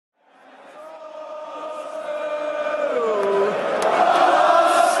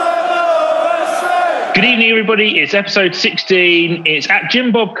evening, everybody. It's episode 16. It's at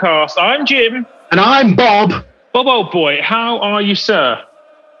Jim Bobcast. I'm Jim. And I'm Bob. Bob, old boy, how are you, sir?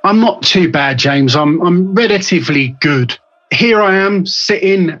 I'm not too bad, James. I'm relatively good. Here I am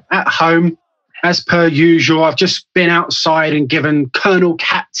sitting at home as per usual. I've just been outside and given Colonel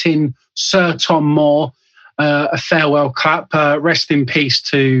Captain Sir Tom Moore a farewell clap. Rest in peace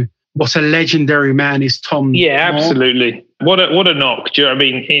to what a legendary man is Tom Yeah, Moore. Absolutely. What a knock. Do you know what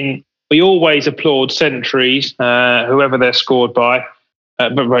I mean? We always applaud centuries, whoever they're scored by.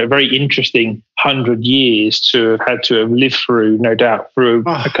 But very interesting 100 years to have lived through, no doubt, through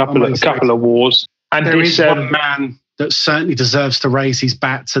a couple of wars. And there is one man that certainly deserves to raise his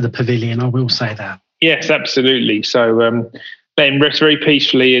bat to the pavilion. I will say that. Yes, absolutely. So Ben rests very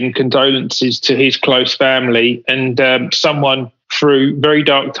peacefully, and condolences to his close family. And someone through very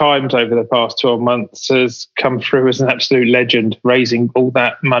dark times over the past 12 months has come through as an absolute legend, raising all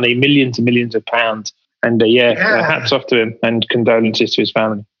that money, millions and millions of pounds. And hats off to him and condolences to his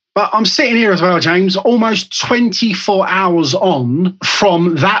family. But I'm sitting here as well, James, almost 24 hours on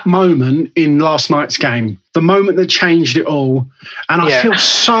from that moment in last night's game, the moment that changed it all. And I feel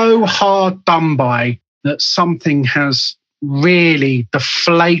so hard done by that something has really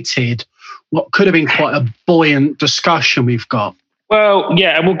deflated what could have been quite a buoyant discussion we've got. Well,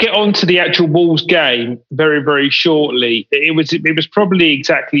 yeah, and we'll get on to the actual Wolves game very, very shortly. It was probably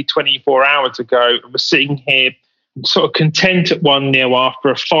exactly 24 hours ago. I was sitting here sort of content at 1-0 after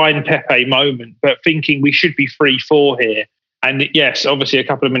a fine Pepe moment, but thinking we should be 3-4 here. And yes, obviously a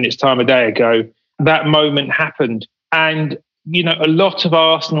couple of minutes time a day ago, that moment happened. And, you know, a lot of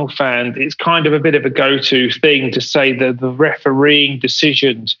Arsenal fans, it's kind of a bit of a go-to thing to say that the refereeing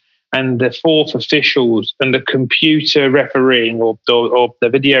decisions and the fourth officials and the computer refereeing or the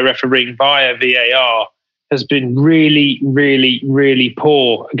video refereeing via VAR has been really, really, really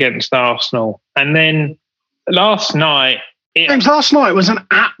poor against Arsenal. And then last night... Last night was an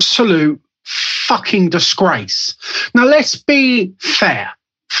absolute fucking disgrace. Now, let's be fair.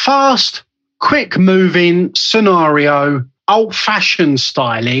 Fast, quick-moving scenario, old-fashioned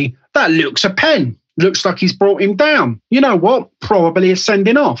style-y, that looks a pen. Looks like he's brought him down. You know what? Probably a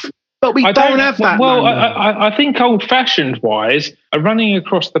sending off. But we don't have that. Well, I think old-fashioned wise, a running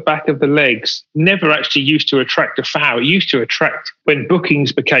across the back of the legs never actually used to attract a foul. It used to attract, when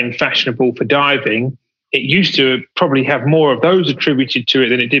bookings became fashionable for diving, it used to probably have more of those attributed to it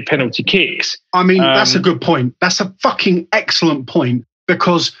than it did penalty kicks. I mean, that's a good point. That's a fucking excellent point,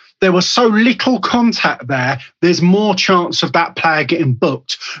 because there was so little contact there, there's more chance of that player getting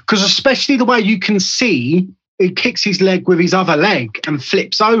booked. Because especially the way you can see, he kicks his leg with his other leg and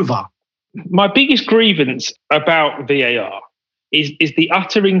flips over. My biggest grievance about VAR is the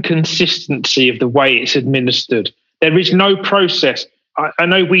utter inconsistency of the way it's administered. There is no process. I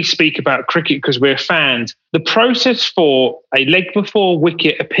know we speak about cricket because we're fans. The process for a leg before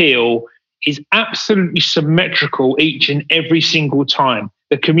wicket appeal is absolutely symmetrical each and every single time.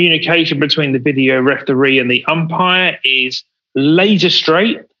 The communication between the video referee and the umpire is laser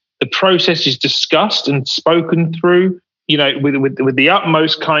straight. The process is discussed and spoken through, you know, with the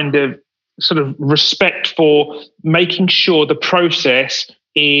utmost kind of sort of respect for making sure the process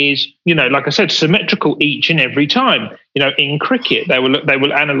is, you know, like I said, symmetrical each and every time. You know, in cricket, they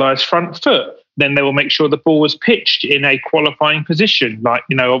will analyse front foot. Then they will make sure the ball was pitched in a qualifying position, like,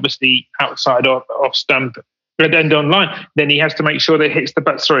 you know, obviously outside off stump and on line. Then he has to make sure that it hits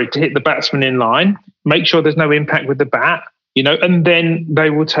to hit the batsman in line, make sure there's no impact with the bat. You know, and then they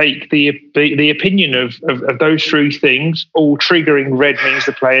will take the opinion of those three things, all triggering red means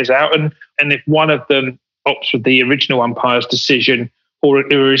the player's out. And if one of them opts with the original umpire's decision or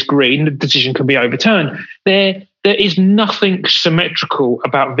is green, the decision can be overturned. There is nothing symmetrical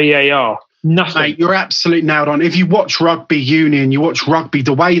about VAR. Nothing. Mate, you're absolutely nailed on. If you watch rugby union, you watch rugby,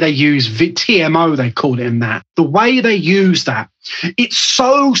 the way they use TMO, they call it in that. The way they use that, it's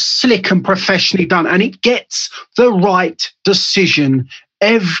so slick and professionally done, and it gets the right decision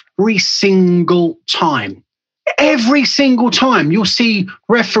every single time. Every single time you'll see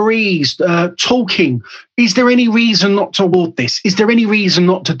referees talking. Is there any reason not to award this? Is there any reason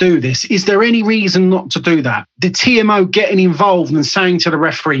not to do this? Is there any reason not to do that? The TMO getting involved and saying to the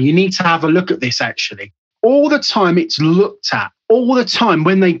referee, you need to have a look at this actually. All the time it's looked at. All the time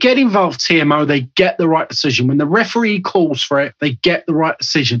when they get involved, TMO, they get the right decision. When the referee calls for it, they get the right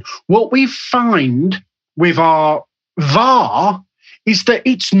decision. What we find with our VAR is that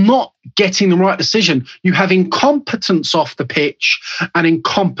it's not getting the right decision. You have incompetence off the pitch and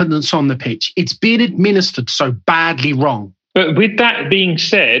incompetence on the pitch. It's being administered so badly wrong. But with that being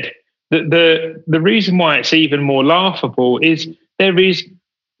said, the reason why it's even more laughable is there is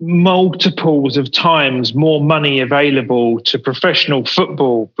multiples of times more money available to professional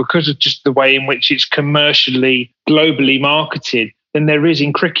football because of just the way in which it's commercially, globally marketed than there is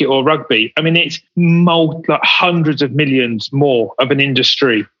in cricket or rugby. I mean, it's like hundreds of millions more of an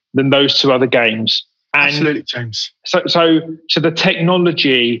industry than those two other games. And absolutely, James. So the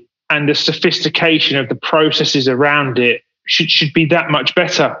technology and the sophistication of the processes around it should be that much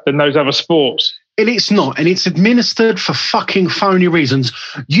better than those other sports. And it's not, and it's administered for fucking phony reasons.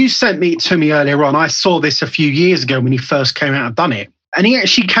 You sent it to me earlier on. I saw this a few years ago when he first came out and done it. And he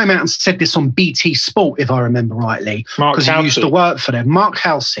actually came out and said this on BT Sport, if I remember rightly, because he used to work for them. Mark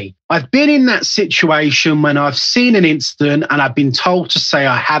Halsey. I've been in that situation when I've seen an incident and I've been told to say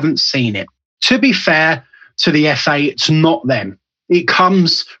I haven't seen it. To be fair to the FA, it's not them. It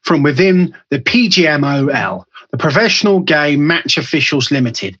comes from within the PGMOL, the Professional Game Match Officials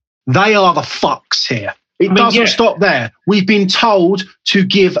Limited. They are the fucks here. It doesn't stop there. We've been told to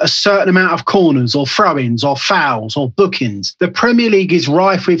give a certain amount of corners or throw-ins or fouls or bookings. The Premier League is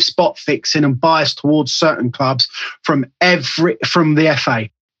rife with spot fixing and bias towards certain clubs from the FA.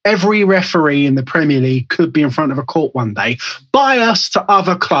 Every referee in the Premier League could be in front of a court one day. Bias to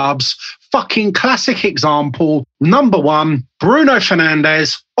other clubs. Fucking classic example. Number one, Bruno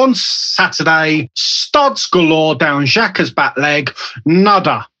Fernandes on Saturday. Studs galore down Xhaka's back leg.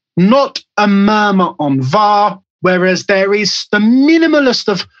 Nada. Not a murmur on VAR, whereas there is the minimalist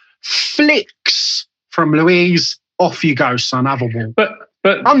of flicks from Luiz. Off you go, son. Have a ball.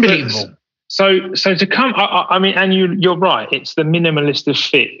 But unbelievable. So to come, I mean, and you're right. It's the minimalist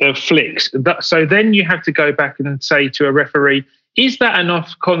of flicks. So then you have to go back and say to a referee, is that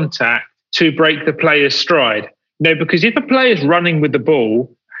enough contact to break the player's stride? No, because if a player's running with the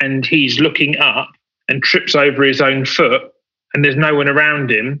ball and he's looking up and trips over his own foot and there's no one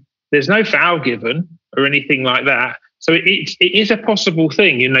around him, there's no foul given or anything like that. So it is a possible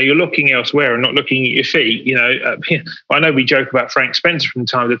thing. You know, you're looking elsewhere and not looking at your feet. You know, I know we joke about Frank Spencer from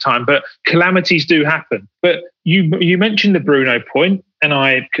time to time, but calamities do happen. But you mentioned the Bruno point, and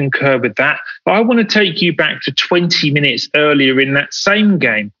I concur with that. But I want to take you back to 20 minutes earlier in that same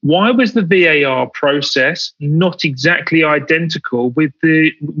game. Why was the VAR process not exactly identical with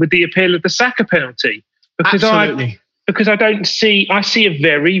the appeal of the Saka penalty? Because Absolutely. I see a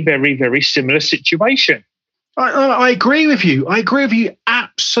very, very, very similar situation. I agree with you.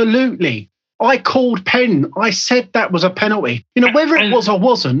 Absolutely. I called pen. I said that was a penalty. You know, whether it was or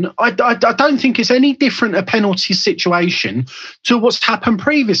wasn't, I don't think it's any different a penalty situation to what's happened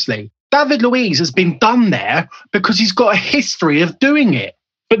previously. David Luiz has been done there because he's got a history of doing it.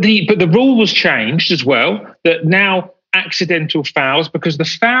 But the rule was changed as well, that now accidental fouls, because the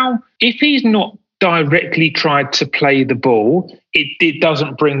foul, if he's not directly tried to play the ball, it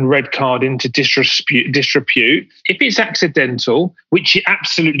doesn't bring red card into disrepute. If it's accidental, which it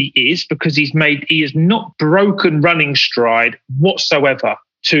absolutely is, because he has not broken running stride whatsoever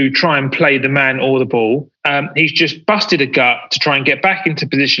to try and play the man or the ball. He's just busted a gut to try and get back into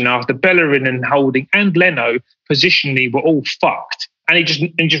position after Bellerin and Holding and Leno positionally were all fucked. And he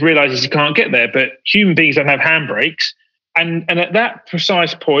just realises he can't get there. But human beings don't have handbrakes. And at that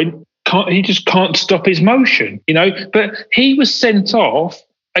precise point, he just can't stop his motion, you know. But he was sent off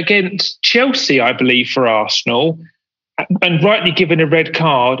against Chelsea, I believe, for Arsenal, and rightly given a red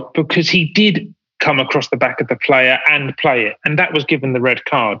card because he did come across the back of the player and play it, and that was given the red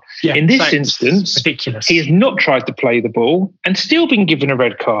card. Yeah, in this instance, ridiculous. He has not tried to play the ball and still been given a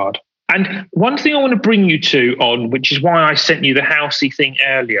red card. And one thing I want to bring you to on, which is why I sent you the Housey thing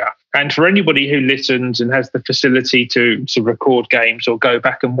earlier, and for anybody who listens and has the facility to record games or go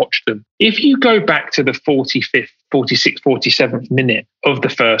back and watch them, if you go back to the 45th, 46th, 47th minute of the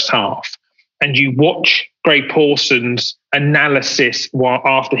first half and you watch Greg Pawson's analysis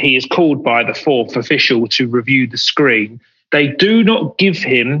after he is called by the fourth official to review the screen, they do not give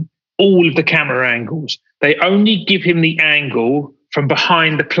him all of the camera angles. They only give him the angle from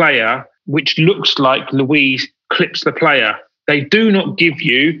behind the player, which looks like Luiz clips the player. They do not give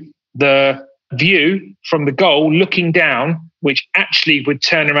you the view from the goal looking down, which actually would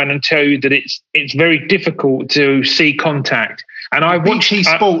turn around and tell you that it's very difficult to see contact. And I watched BT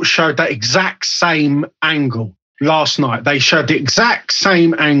Sport showed that exact same angle last night. They showed the exact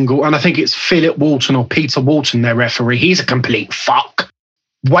same angle, and I think it's Philip Walton or Peter Walton, their referee. He's a complete fuck.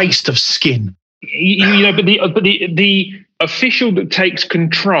 Waste of skin. You know, but the official that takes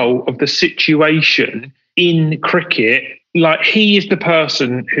control of the situation in cricket, like, he is the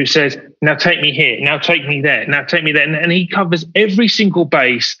person who says, now take me here, now take me there, now take me there. And he covers every single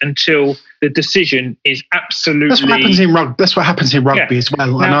base until the decision is absolutely... That's what happens in rugby as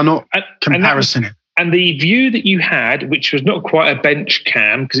well. Now, and I'm not comparing it. And the view that you had, which was not quite a bench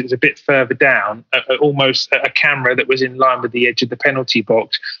cam because it was a bit further down, almost a camera that was in line with the edge of the penalty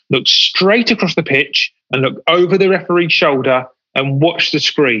box, looked straight across the pitch and looked over the referee's shoulder and watched the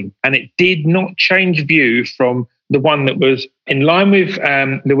screen. And it did not change view from the one that was in line with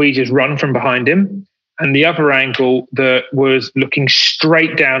Luiz's run from behind him, and the other angle that was looking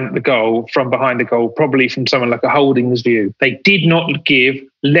straight down at the goal from behind the goal, probably from someone like a Holdings view. They did not give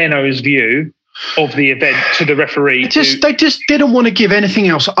Leno's view of the event to the referee. They just didn't want to give anything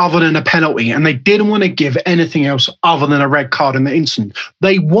else other than a penalty, and they didn't want to give anything else other than a red card in the incident.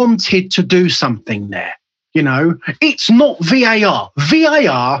 They wanted to do something there. You know, it's not VAR.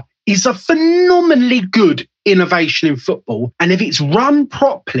 VAR is a phenomenally good innovation in football, and if it's run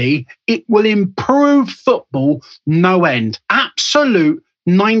properly, it will improve football no end. Absolute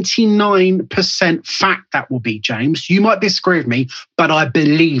 99% fact that will be, James. You might disagree with me, but I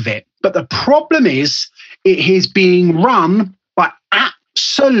believe it. But the problem is it is being run by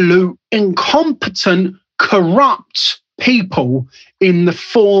absolute incompetent, corrupt people in the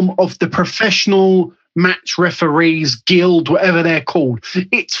form of the Professional Match Referees Guild, whatever they're called.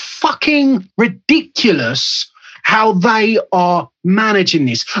 It's fucking ridiculous how they are managing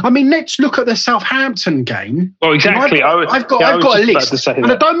this. I mean, let's look at the Southampton game. Oh, exactly. I've got a list. And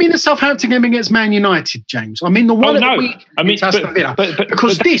I don't mean the Southampton game against Man United, James. I mean the one Aston Villa.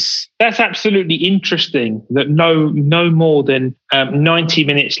 Because that's absolutely interesting that no more than 90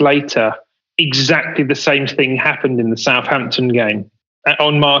 minutes later, exactly the same thing happened in the Southampton game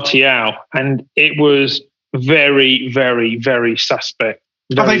on Martial, and it was very, very, very suspect.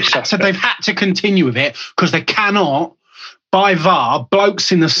 They've had to continue with it because they cannot, by VAR,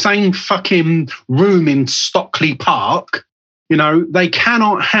 blokes in the same fucking room in Stockley Park, you know, they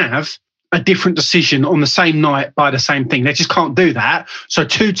cannot have a different decision on the same night by the same thing. They just can't do that. So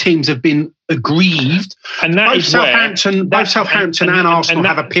two teams have been aggrieved. And that both Southampton and Arsenal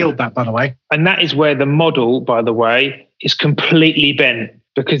have appealed that, by the way. And that is where the model, by the way, is completely bent.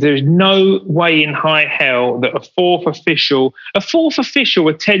 Because there is no way in high hell that a fourth official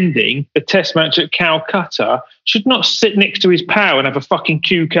attending the test match at Calcutta should not sit next to his pal and have a fucking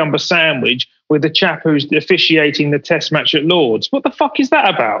cucumber sandwich with the chap who's officiating the test match at Lord's. What the fuck is that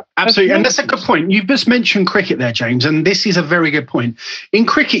about? Absolutely. And that's a good point. You've just mentioned cricket there, James, and this is a very good point. In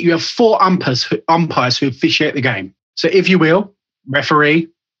cricket, you have four umpires who officiate the game. So if you will, referee,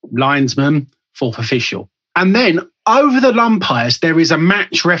 linesman, fourth official. And then over the umpires, there is a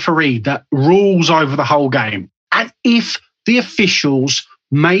match referee that rules over the whole game. And if the officials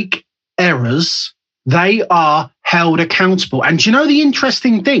make errors, they are held accountable. And do you know the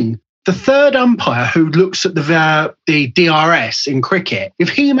interesting thing? The third umpire who looks at the DRS in cricket, if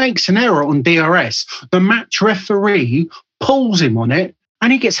he makes an error on DRS, the match referee pulls him on it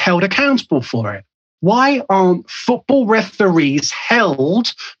and he gets held accountable for it. Why aren't football referees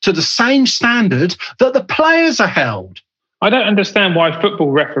held to the same standard that the players are held? I don't understand why football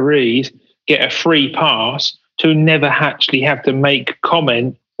referees get a free pass to never actually have to make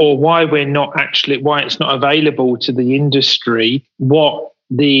comment, or why it's not available to the industry what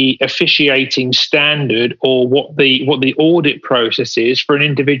the officiating standard or what the audit process is for an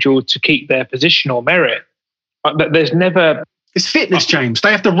individual to keep their position or merit. There's never. It's fitness, James.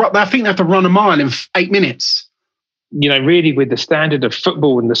 I think they have to run a mile in 8 minutes. You know, really with the standard of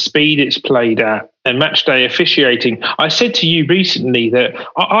football and the speed it's played at and match day officiating, I said to you recently that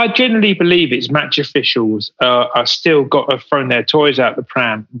I generally believe it's match officials are still have thrown their toys out the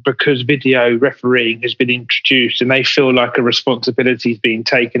pram because video refereeing has been introduced and they feel like a responsibility is being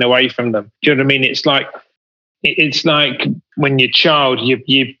taken away from them. Do you know what I mean? It's like when your child, you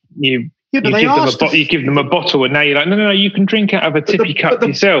give them a bottle and now you're like, no, you can drink out of a tippy cup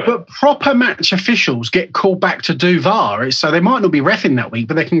yourself. But proper match officials get called back to do VAR, so they might not be reffing that week,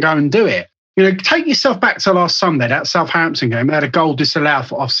 but they can go and do it. You know, take yourself back to last Sunday, that Southampton game, they had a goal disallowed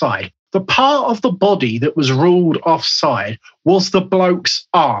for offside. The part of the body that was ruled offside was the bloke's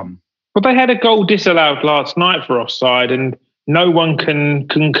arm. Well, they had a goal disallowed last night for offside and no one can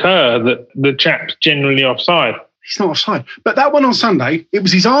concur that the chap's generally offside. He's not offside. But that one on Sunday, it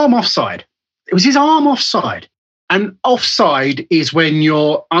was his arm offside. And offside is when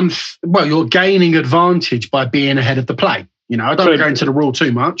you're gaining advantage by being ahead of the play. You know, I don't go into the rule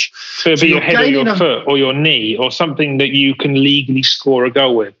too much. So it'd be your head or your foot or your knee or something that you can legally score a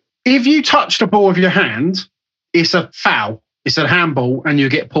goal with. If you touch the ball with your hand, it's a foul. It's a handball and you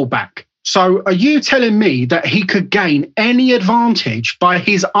get pulled back. So are you telling me that he could gain any advantage by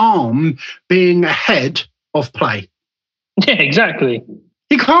his arm being ahead of play? Yeah, exactly.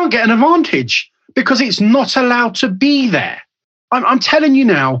 He can't get an advantage because it's not allowed to be there. I'm telling you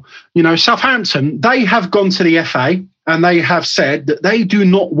now, Southampton, they have gone to the FA and they have said that they do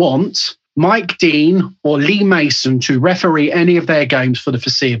not want Mike Dean or Lee Mason to referee any of their games for the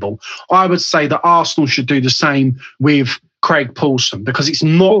foreseeable. I would say that Arsenal should do the same with Craig Paulson, because it's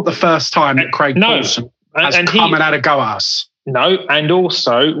not the first time that Craig Paulson has come and had a go at us. No, and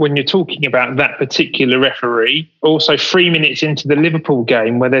also when you're talking about that particular referee, also 3 minutes into the Liverpool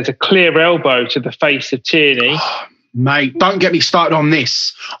game where there's a clear elbow to the face of Tierney. Oh, mate, don't get me started on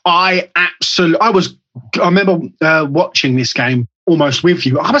this. I remember watching this game almost with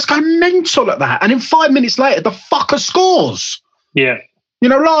you. I was going mental at that. And then 5 minutes later, the fucker scores. Yeah.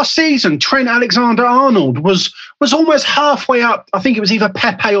 Last season, Trent Alexander-Arnold was almost halfway up. I think it was either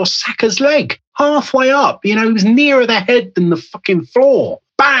Pepe or Saka's leg. Halfway up. He was nearer the head than the fucking floor.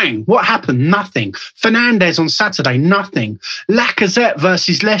 Bang! What happened? Nothing. Fernandes on Saturday, nothing. Lacazette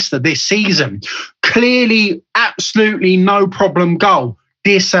versus Leicester this season. Clearly, absolutely no problem goal.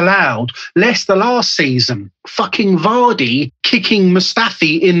 Disallowed. Leicester last season, fucking Vardy kicking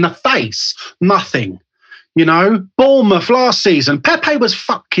Mustafi in the face. Nothing. Bournemouth last season, Pepe was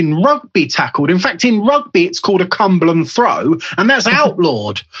fucking rugby tackled. In fact, in rugby, it's called a Cumberland throw, and that's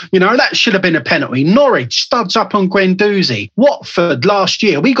outlawed. That should have been a penalty. Norwich studs up on Guendouzi. Watford last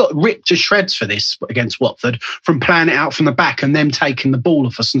year, we got ripped to shreds for this against Watford from playing it out from the back and them taking the ball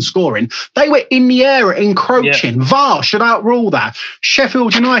off us and scoring. They were in the area encroaching. Yeah. VAR should outrule that.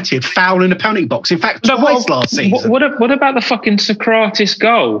 Sheffield United foul in the penalty box. In fact, twice last season. What about the fucking Socrates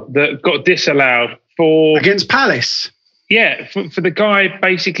goal that got disallowed? Against Palace? Yeah, for the guy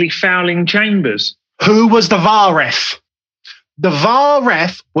basically fouling Chambers. Who was the VAR ref? The VAR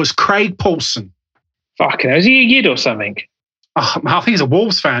ref was Craig Paulson. Fucking hell, is he a yid or something? Oh, I think he's a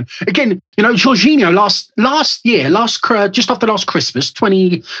Wolves fan. Again, Jorginho last year, just after last Christmas, I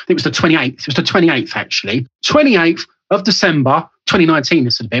think it was the 28th. It was the 28th, actually. 28th of December, 2019,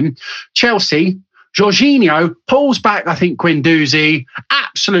 this had been. Chelsea, Jorginho pulls back, I think, Guendouzi,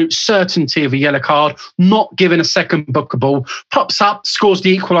 absolute certainty of a yellow card, not given a second bookable, pops up, scores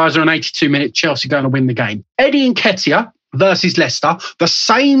the equaliser on 82 minutes, Chelsea going to win the game. Eddie Nketiah versus Leicester, the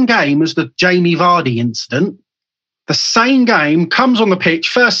same game as the Jamie Vardy incident, the same game, comes on the pitch,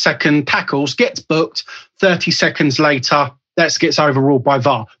 first, second, tackles, gets booked, 30 seconds later, that gets overruled by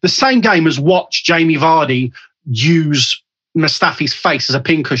VAR. The same game as watch Jamie Vardy use Mustafi's face as a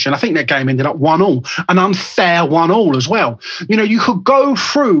pincushion. I think that game ended up 1-1, an unfair 1-1 as well. You could go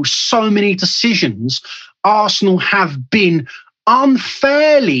through so many decisions Arsenal have been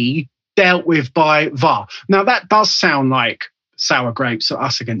unfairly dealt with by VAR. Now, that does sound like sour grapes at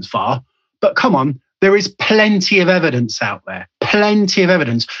us against VAR, but come on, there is plenty of evidence out there. Plenty of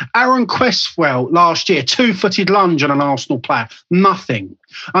evidence. Aaron Cresswell last year, 2-footed lunge on an Arsenal player, nothing.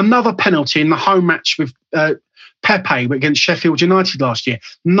 Another penalty in the home match with Pepe against Sheffield United last year,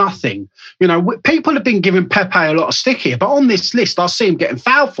 nothing. People have been giving Pepe a lot of stick here, but on this list, I see him getting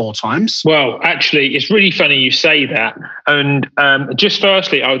fouled 4 times. Well, actually, it's really funny you say that. And just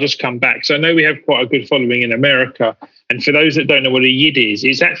firstly, I'll just come back. So I know we have quite a good following in America. And for those that don't know what a yid is,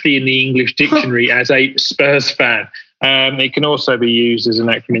 it's actually in the English dictionary as a Spurs fan. It can also be used as an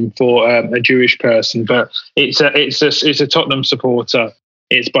acronym for a Jewish person, but it's a Tottenham supporter.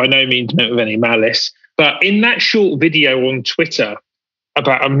 It's by no means meant with any malice. But in that short video on Twitter,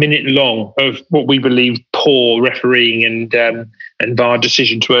 about a minute long, of what we believe poor refereeing and VAR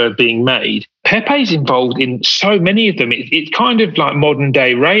decisions were being made, Pepe's involved in so many of them. It's kind of like modern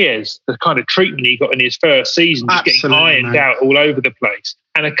day Reyes, the kind of treatment he got in his first season, just getting ironed out all over the place.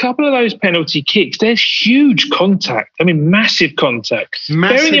 And a couple of those penalty kicks, there's huge contact. I mean, massive contact.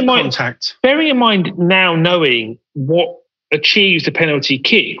 Contact. Bearing in mind now knowing what achieves the penalty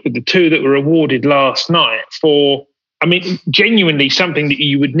kick with the 2 that were awarded last night for, I mean, genuinely something that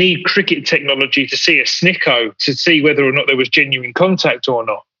you would need cricket technology to see a snicko to see whether or not there was genuine contact or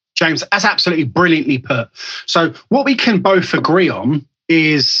not. James, that's absolutely brilliantly put. So what we can both agree on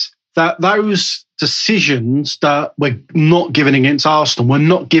is that those decisions that were not given against Arsenal were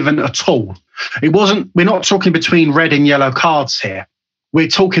not given at all. We're not talking between red and yellow cards here. We're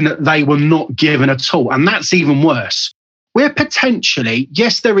talking that they were not given at all. And that's even worse. We're potentially,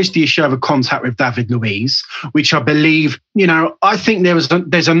 yes, there is the issue of a contact with David Luiz, which I believe, I think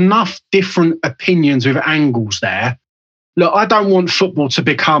there's enough different opinions with angles there. Look, I don't want football to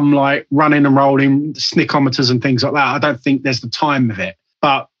become like running and rolling snickometers and things like that. I don't think there's the time of it.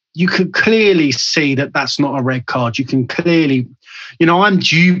 But you could clearly see that that's not a red card. You can clearly, I'm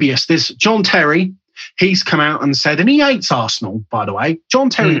dubious. There's John Terry. He's come out and said, and he hates Arsenal, by the way.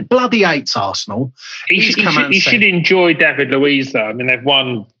 John Terry bloody hates Arsenal. He should enjoy David Luiz, though. I mean, they've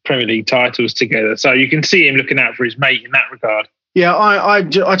won Premier League titles together, so you can see him looking out for his mate in that regard. Yeah, I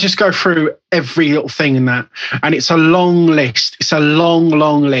just go through every little thing in that, and it's a long list. It's a long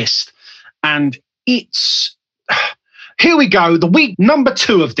list, and it's here we go. The week number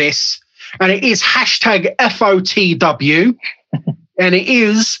 2 of this, and it is hashtag FOTW, and it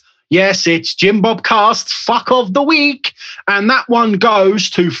is, yes, it's Jim Bob Cast's fuck of the week, and that one goes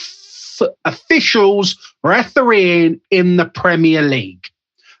to officials refereeing in the Premier League.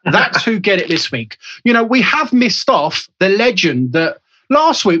 That's who get it this week. You know, we have missed off the legend that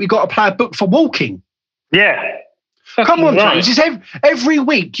last week we got a player booked for walking. Yeah. Come on, right. James. It's every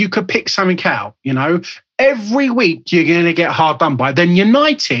week you could pick something out, you know. Every week you're going to get hard done by. Then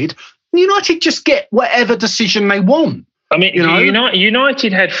United just get whatever decision they want. I mean, you know?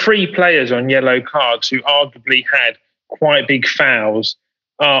 United had 3 players on yellow cards who arguably had quite big fouls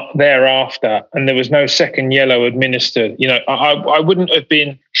thereafter, and there was no second yellow administered. You know, I wouldn't have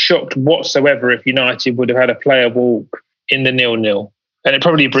been shocked whatsoever if United would have had a player walk in the 0-0. And it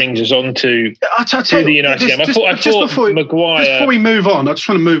probably brings us on to the United game. I thought Maguire... Before we move on, I just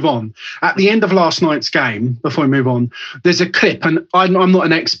want to move on. At the end of last night's game, before we move on, there's a clip, and I'm not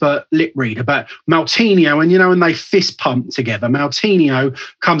an expert lip reader, but Moutinho, and you know, when they fist pump together, Moutinho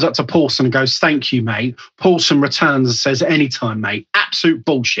comes up to Paulson and goes, "Thank you, mate." Paulson returns and says, "Anytime, mate." Absolute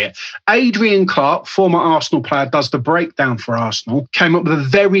bullshit. Adrian Clark, former Arsenal player, does the breakdown for Arsenal, came up with a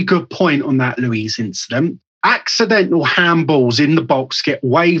very good point on that Luiz incident. Accidental handballs in the box get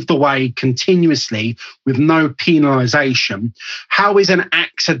waved away continuously with no penalisation. How is an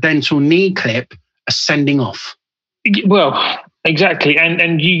accidental knee clip a sending off? Well, exactly.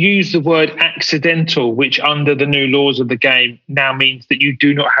 And you use the word accidental, which under the new laws of the game now means that you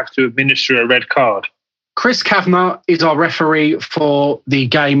do not have to administer a red card. Chris Kavanagh is our referee for the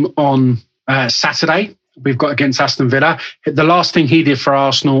game on Saturday. We've got against Aston Villa. The last thing he did for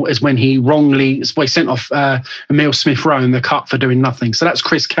Arsenal is when he sent off Emile Smith-Rowe in the cup for doing nothing. So that's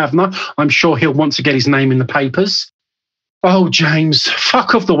Chris Kavanagh. I'm sure he'll want to get his name in the papers. Oh, James,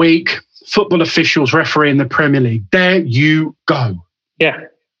 fuck of the week. Football officials referee in the Premier League. There you go. Yeah,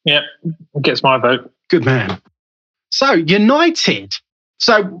 gets my vote. Good man. So United.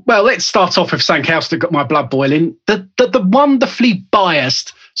 Let's start off with something else that got my blood boiling. The wonderfully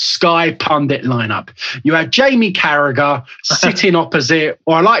biased Sky pundit lineup. You had Jamie Carragher sitting opposite,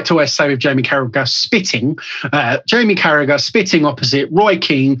 or I like to always say with Jamie Carragher, Jamie Carragher spitting opposite Roy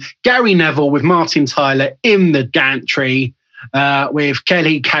Keane, Gary Neville with Martin Tyler in the gantry with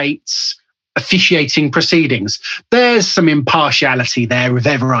Kelly Cates officiating proceedings. There's some impartiality there if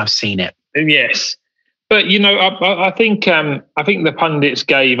ever I've seen it. Yes. But, you know, I think the pundits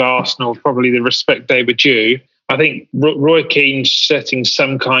gave Arsenal probably the respect they were due. I think Roy Keane's setting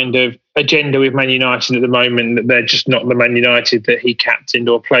some kind of agenda with Man United at the moment that they're just not the Man United that he captained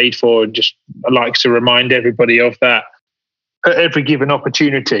or played for, and just likes to remind everybody of that at every given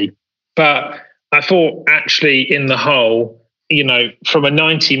opportunity. But I thought actually in the whole, you know, from a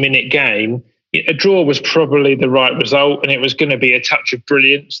 90-minute game, a draw was probably the right result, and it was going to be a touch of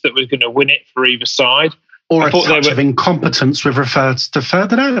brilliance that was going to win it for either side. Or a touch of incompetence with regards to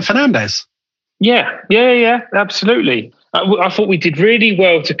Fernandes. Yeah, absolutely. I thought we did really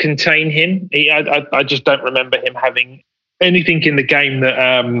well to contain him. I just don't remember him having anything in the game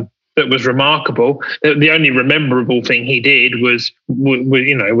that was remarkable. The only memorable thing he did was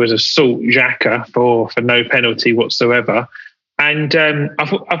assault Xhaka for no penalty whatsoever. And I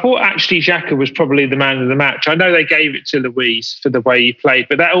thought actually Xhaka was probably the man of the match. I know they gave it to Luiz for the way he played,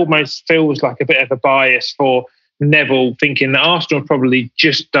 but that almost feels like a bit of a bias for Neville, thinking that Arsenal probably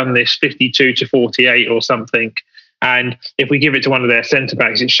just done this 52-48 or something. And if we give it to one of their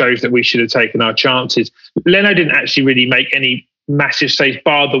centre-backs, it shows that we should have taken our chances. Leno didn't actually really make any massive saves,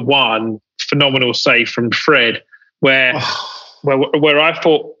 bar the one phenomenal save from Fred, where I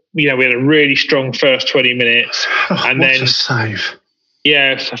thought, you know, we had a really strong first 20 minutes. And then a save.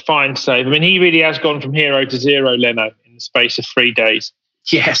 Yeah, it's a fine save. I mean, he really has gone from hero to zero, Leno, in the space of 3 days.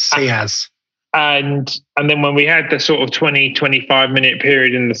 Yes, he has. And then when we had the sort of 20, 25-minute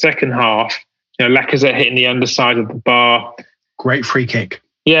period in the second half, you know, Lacazette hitting the underside of the bar. Great free kick.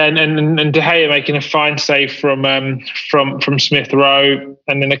 Yeah, and De Gea making a fine save from Smith Rowe,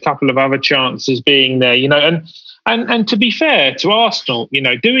 and then a couple of other chances being there, you know. And to be fair to Arsenal, you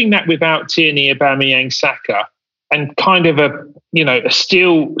know, doing that without Tierney, Aubameyang, Saka, and kind of a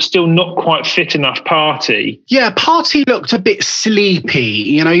still not quite fit enough Partey. Yeah, Partey looked a bit sleepy.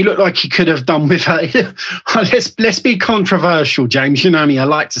 You know, he looked like he could have done with let's be controversial, James. You know me, I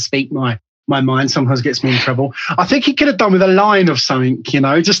like to speak my My mind sometimes gets me in trouble. I think he could have done with a line of something,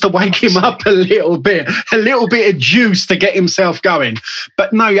 just to wake him up a little bit of juice to get himself going.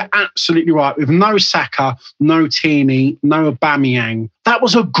 But no, you're absolutely right. With no Saka, no Tierney, no Aubameyang, I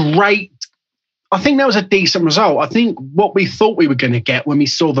think that was a decent result. I think what we thought we were going to get when we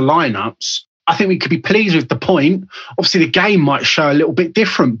saw the lineups, I think we could be pleased with the point. Obviously, the game might show a little bit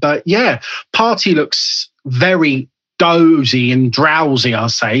different, but yeah, Partey looks very dozy and drowsy, I'll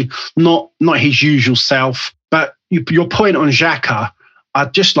say, not his usual self. But your point on Xhaka,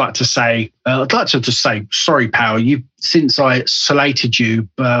 I'd just like to say, sorry, pal, since I slated you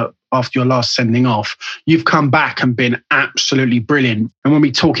after your last sending off, you've come back and been absolutely brilliant. And when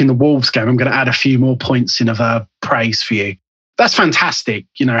we talk in the Wolves game, I'm going to add a few more points in of praise for you. That's fantastic,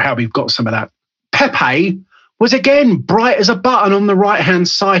 how we've got some of that. Pepe was again bright as a button on the right-hand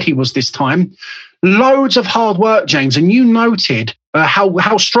side he was this time. Loads of hard work, James, and you noted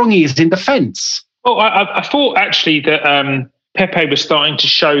how strong he is in defence. Well, I thought actually that Pepe was starting to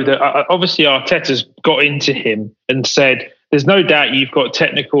show that obviously Arteta's got into him and said, there's no doubt you've got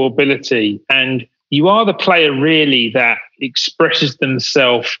technical ability and you are the player really that expresses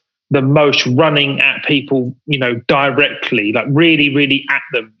themselves the most running at people, directly, like really, really at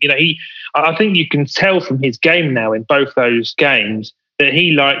them. I think you can tell from his game now in both those games that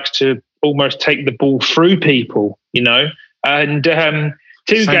he likes to almost take the ball through people, and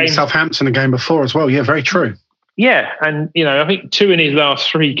two games. Southampton a game before as well. Yeah, very true. Yeah, and I think 2 in his last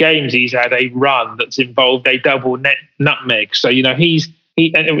 3 games he's had a run that's involved a double nutmeg. So he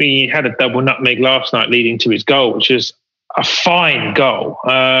had a double nutmeg last night, leading to his goal, which is a fine goal,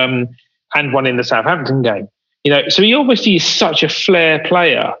 and one in the Southampton game. So he obviously is such a flair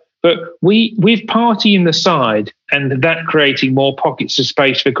player. But with Partey in the side and that creating more pockets of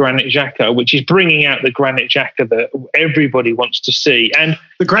space for Granit Xhaka, which is bringing out the Granit Xhaka that everybody wants to see, and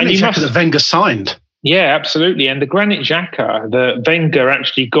the Granit Xhaka that Wenger signed. Yeah, absolutely. And the Granit Xhaka that Wenger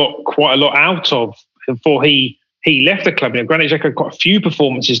actually got quite a lot out of before he left the club. Granit Xhaka got a few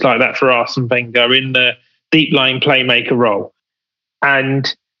performances like that for Arsene Wenger in the deep line playmaker role.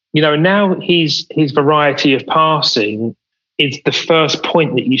 And, now his variety of passing is the first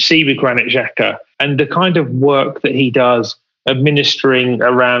point that you see with Granit Xhaka, and the kind of work that he does administering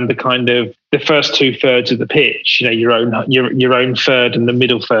around the kind of the first 2/3 of the pitch, your own third and the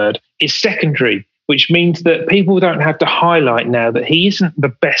middle third, is secondary, which means that people don't have to highlight now that he isn't the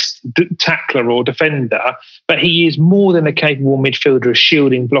best tackler or defender, but he is more than a capable midfielder of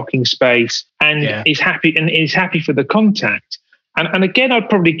shielding, blocking space, and is happy for the contact. And again, I'd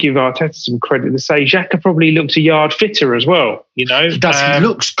probably give Arteta some credit to say Xhaka probably looked a yard fitter as well. He does. He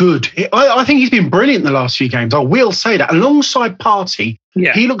looks good. I think he's been brilliant the last few games. I will say that. Alongside Partey,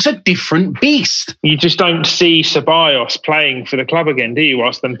 he looks a different beast. You just don't see Ceballos playing for the club again, do you,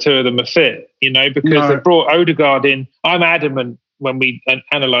 whilst them 2 of them are fit? Because they brought Odegaard in. I'm adamant when we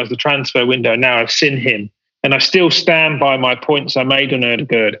analyse the transfer window now, I've seen him. And I still stand by my points I made on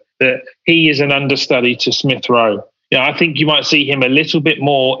Odegaard, that he is an understudy to Smith Rowe. I think you might see him a little bit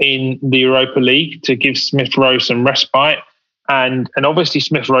more in the Europa League to give Smith Rowe some respite. And obviously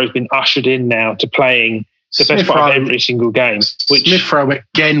Smith Rowe's been ushered in now to playing the best part of every single game. Smith Rowe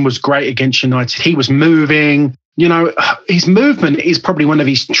again was great against United. He was moving. His movement is probably one of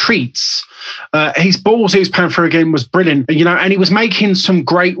his treats. His balls he was playing for again was brilliant, and he was making some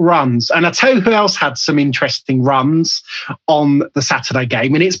great runs. And I tell you who else had some interesting runs on the Saturday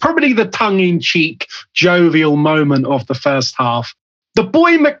game, and it's probably the tongue-in-cheek, jovial moment of the first half. The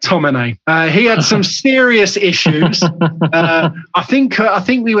boy McTominay, he had some serious issues. I think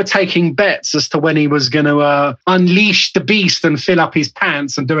we were taking bets as to when he was going to unleash the beast and fill up his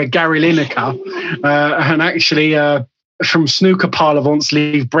pants and do a Gary Lineker, and actually, from snooker parlance,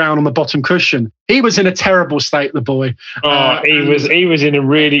 leave Brown on the bottom cushion. He was in a terrible state, the boy. He was in a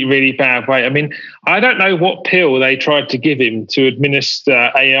really, really bad way. I mean, I don't know what pill they tried to give him to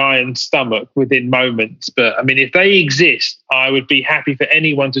administer a iron stomach within moments, but I mean, if they exist, I would be happy for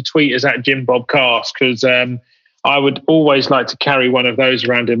anyone to tweet us at Jim Bob Cast, because I would always like to carry one of those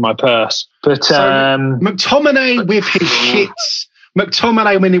around in my purse. But McTominay with his shits.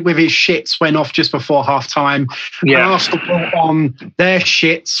 McTominay with his shits went off just before half-time. And Arsenal brought on their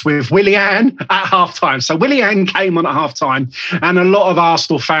shits with Willian at half-time. So Willian came on at half-time, and a lot of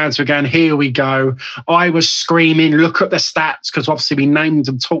Arsenal fans were going, here we go. I was screaming, look at the stats, because obviously we named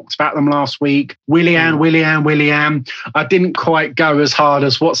and talked about them last week. Willian. I didn't quite go as hard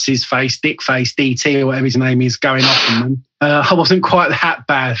as what's-his-face, Dickface, DT, or whatever his name is, going off on them. I wasn't quite that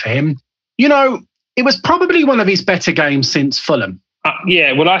bad for him. It was probably one of his better games since Fulham.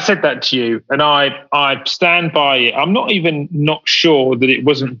 Yeah, well, I said that to you, and I stand by it. I'm not sure that it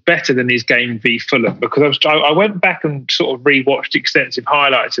wasn't better than his game v Fulham, because I went back and sort of rewatched extensive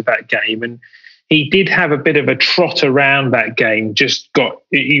highlights of that game, and he did have a bit of a trot around that game.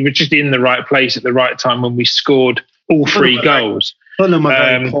 He was just in the right place at the right time when we scored all three goals. Fulham were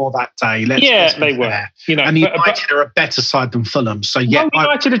very poor that day. Let's they were. You know, and United are a better side than Fulham. So yeah,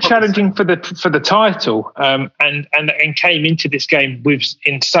 United are challenging for the title, and came into this game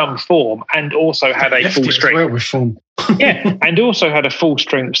in some form, and also had a full strength. Yeah, and also had a full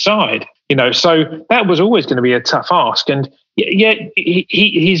strength side. You know, so that was always going to be a tough ask. And yet,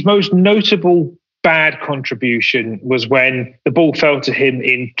 his most notable bad contribution was when the ball fell to him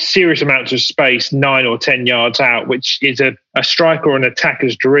in serious amounts of space, 9 or 10 yards out, which is a striker or an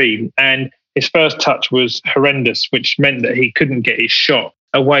attacker's dream. And his first touch was horrendous, which meant that he couldn't get his shot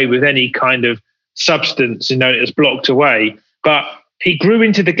away with any kind of substance. You know, it was blocked away. But he grew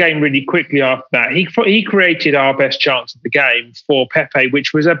into the game really quickly after that. He created our best chance of the game for Pepe,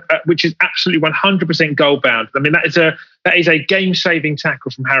 which is absolutely 100% goal bound. I mean, that is a game-saving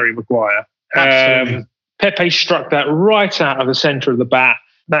tackle from Harry Maguire. Pepe struck that right out of the centre of the bat.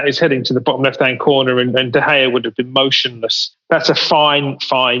 That is heading to the bottom left-hand corner, and De Gea would have been motionless. That's a fine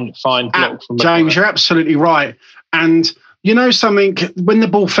block from James. Maguire. You're absolutely right. And you know something, when the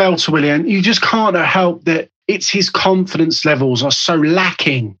ball fell to Willian, you just can't help that it's his confidence levels are so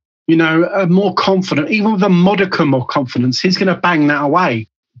lacking. You know, more confident, even with a modicum of confidence, he's going to bang that away.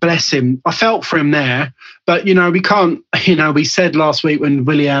 Bless him. I felt for him there, but you know, we can't, you know, we said last week when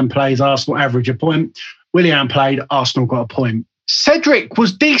Willian plays, Arsenal average a point. Willian played, Arsenal got a point. Cedric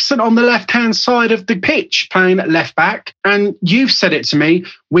was decent on the left-hand side of the pitch, playing at left back. And you've said it to me,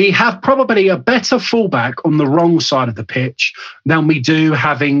 we have probably a better fullback on the wrong side of the pitch than we do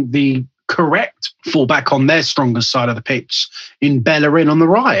having the correct fullback on their strongest side of the pitch in Bellerin on the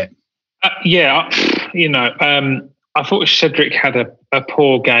right. I thought Cedric had a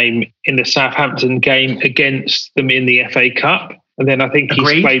poor game in the Southampton game against them in the FA Cup. And then I think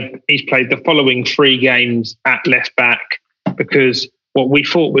he's played the following 3 games at left back, because what we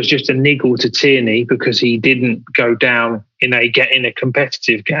thought was just a niggle to Tierney because he didn't go down in a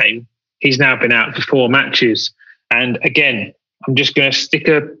competitive game. He's now been out for 4 matches. And again, I'm just going to stick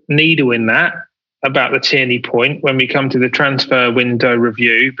a needle in that about the Tierney point when we come to the transfer window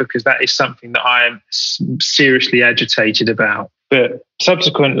review, because that is something that I am seriously agitated about. But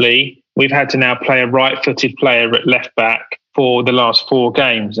subsequently, we've had to now play a right-footed player at left back for the last 4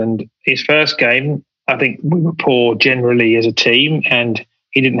 games. And his first game, I think we were poor generally as a team, and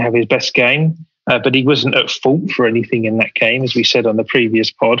he didn't have his best game, but he wasn't at fault for anything in that game, as we said on the previous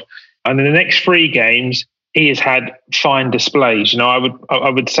pod. And in the next 3 games, he has had fine displays. You know, I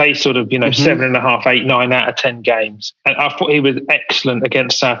would say sort of, 7.5, 8, 9 out of 10 games. And I thought he was excellent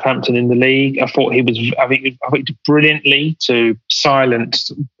against Southampton in the league. I think he did brilliantly to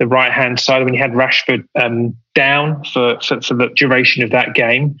silence the right hand side when he had Rashford down for the duration of that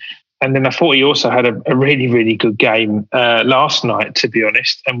game. And then I thought he also had a really, really good game last night, to be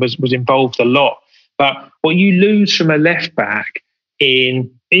honest, and was involved a lot. But what you lose from a left back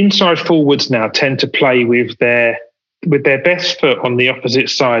inside forwards now tend to play with their best foot on the opposite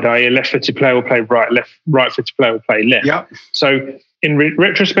side, i.e. a left-footed player will play right, right-footed player will play left. Yep. So in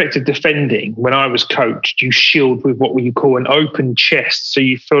retrospective defending, when I was coached, you shield with what you call an open chest, so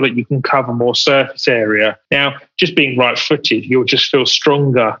you feel that you can cover more surface area. Now, just being right-footed, you'll just feel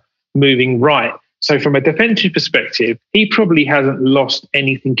stronger moving right. So from a defensive perspective, he probably hasn't lost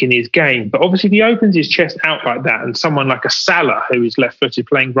anything in his game. But obviously, if he opens his chest out like that, and someone like a Salah, who is left-footed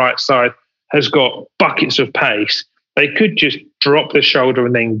playing right side, has got buckets of pace, they could just drop the shoulder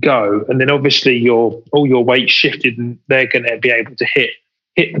and then go. And then obviously all your weight shifted, and they're going to be able to hit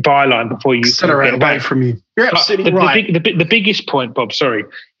the byline before you accelerate away from you. You're absolutely right. The biggest point, Bob,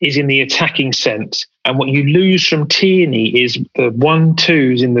 is in the attacking sense. And what you lose from Tierney is the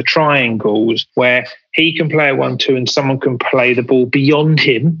 1-2s in the triangles, where he can play a 1-2 and someone can play the ball beyond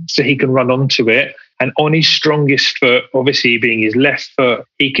him so he can run onto it. And on his strongest foot, obviously being his left foot,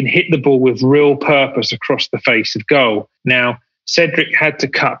 he can hit the ball with real purpose across the face of goal. Now, Cedric had to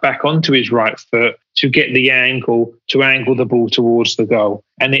cut back onto his right foot to get the angle, to angle the ball towards the goal.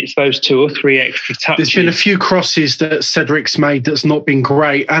 And it's those 2 or 3 extra touches. There's been a few crosses that Cedric's made that's not been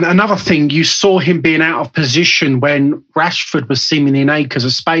great. And another thing, you saw him being out of position when Rashford was seemingly in acres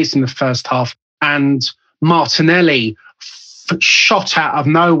of space in the first half, and Martinelli shot out of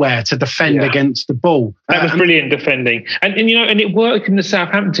nowhere to defend against the ball. That was brilliant defending. And it worked in the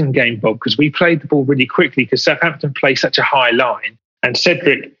Southampton game, Bob, because we played the ball really quickly because Southampton play such a high line. And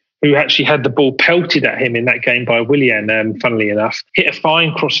Cedric who actually had the ball pelted at him in that game by Willian, funnily enough, hit a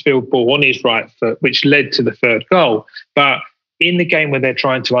fine crossfield ball on his right foot, which led to the third goal. But in the game where they're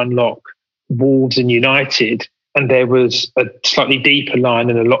trying to unlock Wolves and United, and there was a slightly deeper line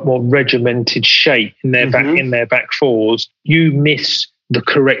and a lot more regimented shape in their back fours, you miss the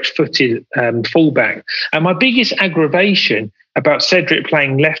correct-footed fullback. And my biggest aggravation about Cedric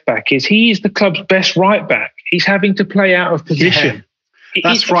playing left back is he is the club's best right back. He's having to play out of position. Yeah.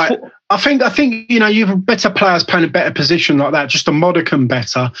 That's right. I think you've better players playing a better position like that, just a modicum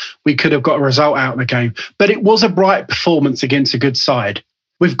better. We could have got a result out of the game. But it was a bright performance against a good side.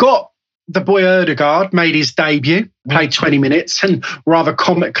 We've got the boy Ødegaard made his debut, played 20 minutes, and rather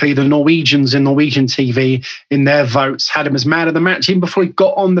comically, the Norwegians in Norwegian TV in their votes had him as man of the match even before he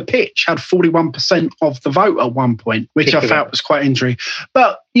got on the pitch, had 41% of the vote at one point, which I felt was quite injury.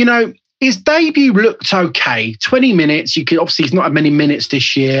 But, his debut looked okay. 20 minutes. Obviously, he's not had many minutes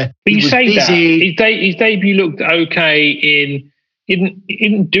this year. But you say busy. That his debut looked okay. He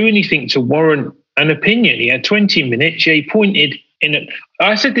didn't do anything to warrant an opinion. He had 20 minutes. He pointed in it.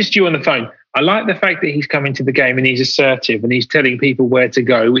 I said this to you on the phone. I like the fact that he's coming to the game and he's assertive and he's telling people where to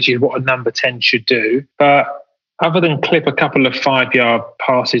go, which is what a number 10 should do. But other than clip a couple of 5-yard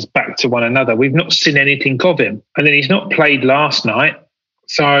passes back to one another, we've not seen anything of him. And then he's not played last night,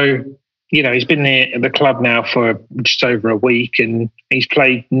 so. He's been at the club now for just over a week and he's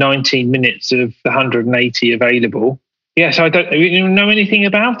played 19 minutes of the 180 available. Yes, I don't know anything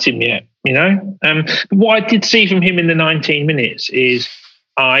about him yet, What I did see from him in the 19 minutes is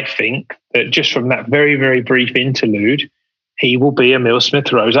I think that just from that very, very brief interlude, he will be Emile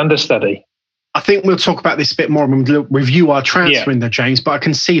Smith-Rowe's understudy. I think we'll talk about this a bit more when we review our transfer window, James, but I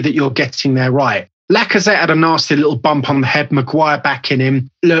can see that you're getting there right. Lacazette had a nasty little bump on the head, Maguire backing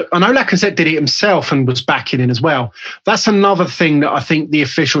him. Look, I know Lacazette did it himself and was backing in as well. That's another thing that I think the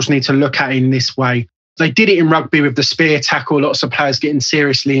officials need to look at in this way. They did it in rugby with the spear tackle, lots of players getting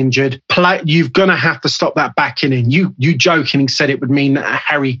seriously injured. You're going to have to stop that backing in. You joking said it would mean that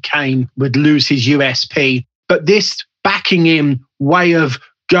Harry Kane would lose his USP. But this backing in way of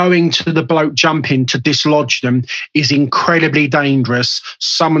going to the bloke jumping to dislodge them is incredibly dangerous.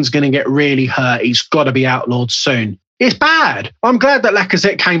 Someone's going to get really hurt. He's got to be outlawed soon. It's bad. I'm glad that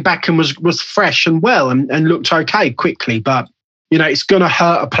Lacazette came back and was fresh and well and looked okay quickly. But, it's going to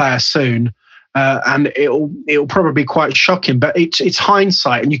hurt a player soon. And it'll probably be quite shocking. But it's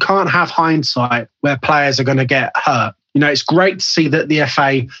hindsight, and you can't have hindsight where players are going to get hurt. It's great to see that the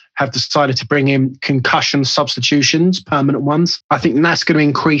FA have decided to bring in concussion substitutions, permanent ones. I think that's going to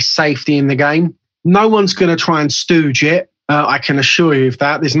increase safety in the game. No one's going to try and stooge it. I can assure you of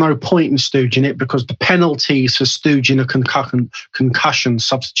that. There's no point in stooging it because the penalties for stooging a concussion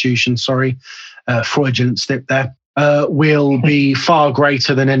substitution, fraudulent slip there, will be far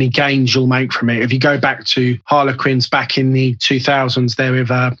greater than any gains you'll make from it. If you go back to Harlequins back in the 2000s there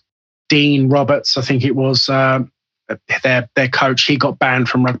with Dean Roberts, I think it was, their coach, he got banned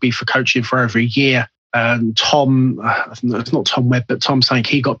from rugby for coaching for over a year. Tom, it's not Tom Webb, but Tom Sank,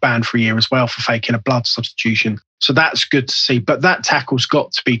 he got banned for a year as well for faking a blood substitution. So that's good to see. But that tackle's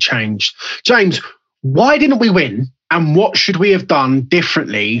got to be changed. James, why didn't we win? And what should we have done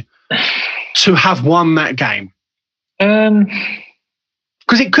differently to have won that game?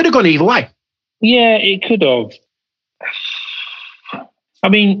 Because it could have gone either way. Yeah, it could have. I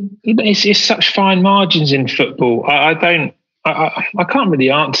mean, it's such fine margins in football. I can't really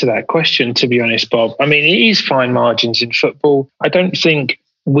answer that question, to be honest, Bob. I mean, it is fine margins in football. I don't think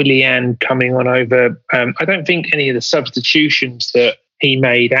Willian coming on over, I don't think any of the substitutions that he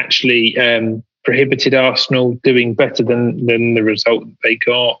made actually prohibited Arsenal doing better than the result that they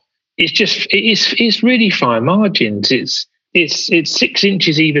got. It's really fine margins. It's 6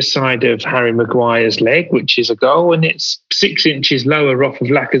 inches either side of Harry Maguire's leg, which is a goal, and it's 6 inches lower off of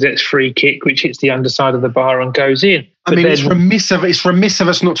Lacazette's free kick, which hits the underside of the bar and goes in. But it's remiss of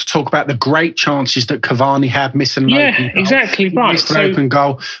us not to talk about the great chances that Cavani had missing an open goal. Exactly right. Missed an open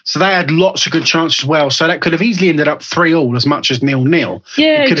goal. So they had lots of good chances as well. So that could have easily ended up 3-3 as much as 0-0.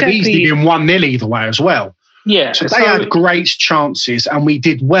 Yeah, it could have easily been 1-0 either way as well. Yeah. So they had great chances, and we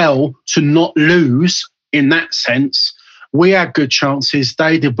did well to not lose in that sense. We had good chances.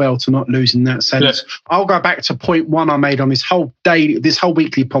 They did well to not lose in that sense. Look, I'll go back to point one I made on this whole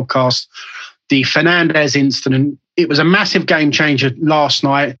weekly podcast, the Fernandes incident. It was a massive game changer last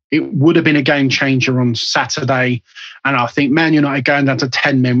night. It would have been a game changer on Saturday. And I think Man United going down to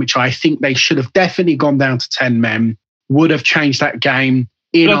 10 men, which I think they should have definitely gone down to 10 men, would have changed that game.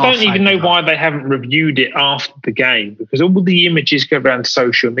 I don't even know why they haven't reviewed it after the game, because all the images go around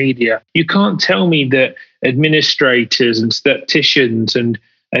social media. You can't tell me that administrators and statisticians and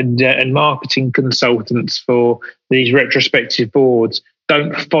and marketing consultants for these retrospective boards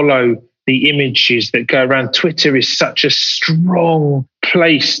don't follow the images that go around. Twitter is such a strong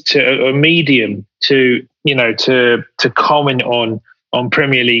place a medium to comment on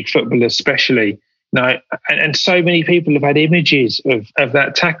Premier League football, especially. And so many people have had images of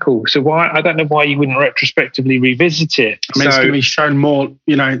that tackle. So I don't know why you wouldn't retrospectively revisit it. I mean, it's going to be shown more,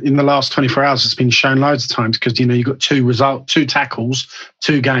 in the last 24 hours, it's been shown loads of times because, you've got two tackles,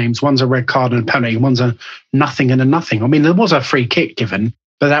 2 games. One's a red card and a penalty. One's a nothing and a nothing. I mean, there was a free kick given,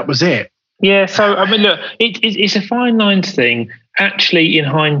 but that was it. Yeah, so, I mean, look, it's a fine lines thing. Actually, in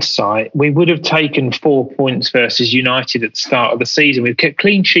hindsight, we would have taken 4 points versus United at the start of the season. We've kept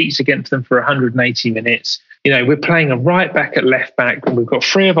clean sheets against them for 180 minutes. We're playing a right back at left back, and we've got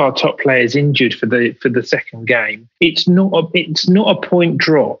 3 of our top players injured for the second game. It's not a point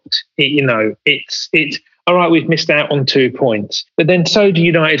dropped. It's all right. We've missed out on 2 points, but then so do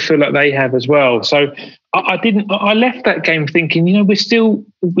United feel like they have as well. So I left that game thinking, we've still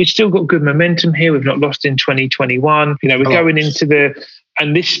got good momentum here. We've not lost in 2021. We're going into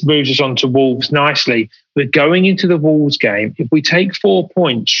and this moves us on to Wolves nicely. We're going into the Wolves game. If we take 4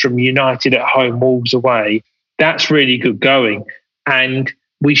 points from United at home, Wolves away, that's really good going. And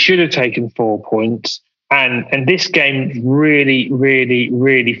we should have taken 4 points. And this game really, really,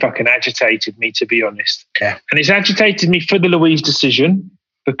 really fucking agitated me, to be honest. Yeah. And it's agitated me for the Luiz decision,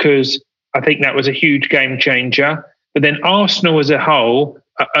 because I think that was a huge game changer. But then Arsenal as a whole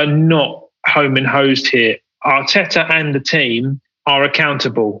are not home and hosed here. Arteta and the team are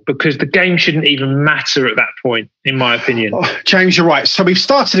accountable, because the game shouldn't even matter at that point, in my opinion. James, you're right. So we've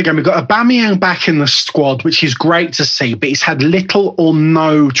started again. We've got Aubameyang back in the squad, which is great to see, but he's had little or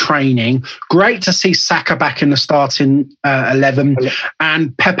no training. Great to see Saka back in the starting 11,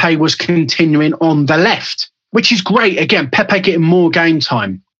 and Pepe was continuing on the left, which is great. Again, Pepe getting more game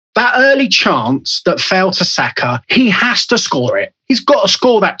time. That early chance that fell to Saka, he has to score it. He's got to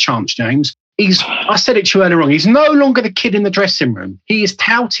score that chance, James. I said it to you earlier on, he's no longer the kid in the dressing room. He is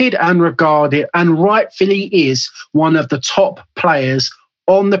touted and regarded, and rightfully is one of the top players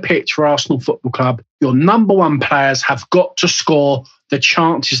on the pitch for Arsenal Football Club. Your number one players have got to score the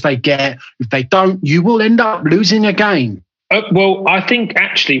chances they get. If they don't, you will end up losing a game. Well, I think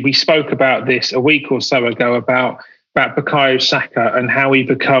actually we spoke about this a week or so ago about Bukayo Saka and how he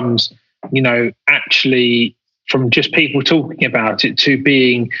becomes, actually from just people talking about it to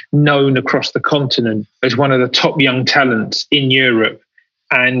being known across the continent as one of the top young talents in Europe.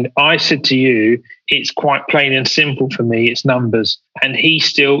 And I said to you, it's quite plain and simple for me. It's numbers. And he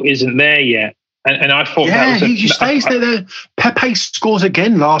still isn't there yet. And I thought that was he stays there. Pepe scores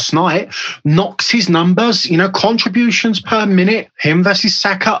again last night, knocks his numbers, contributions per minute. Him versus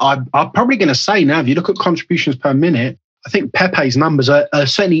Saka. I'm probably going to say now, if you look at contributions per minute, I think Pepe's numbers are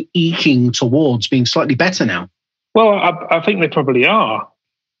certainly eking towards being slightly better now. Well, I think they probably are.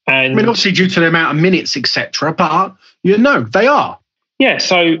 And obviously due to the amount of minutes, etc. But, they are. Yeah,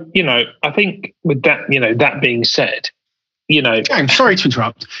 so, I think with that, that being said, James, sorry to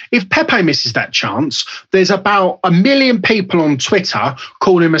interrupt. If Pepe misses that chance, there's about 1 million people on Twitter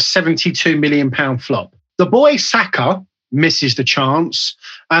calling him a £72 million flop. The boy Saka misses the chance,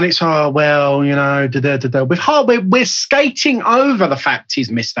 and it's, we're skating over the fact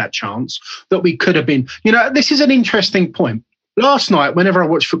he's missed that chance that we could have been. This is an interesting point. Last night, whenever I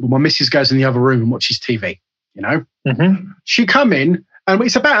watch football, my missus goes in the other room and watches TV. She come in, and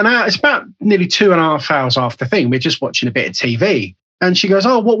it's about an hour. It's about nearly 2.5 hours after thing. We're just watching a bit of TV, and she goes,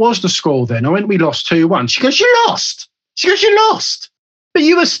 "Oh, what was the score then?" I went, "We lost 2-1." She goes, "You lost." She goes, "You lost." But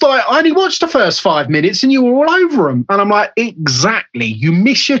you were like, I only watched the first 5 minutes and you were all over them. And I'm like, exactly. You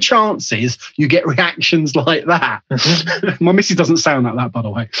miss your chances, you get reactions like that. My missus doesn't sound like that, by the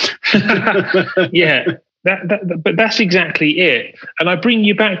way. Yeah, but that's exactly it. And I bring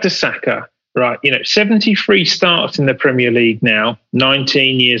you back to Saka, right? 73 starts in the Premier League now,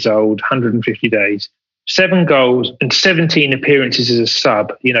 19 years old, 150 days, 7 goals and 17 appearances as a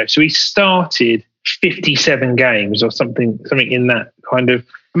sub. So he started 57 games or something in that kind of.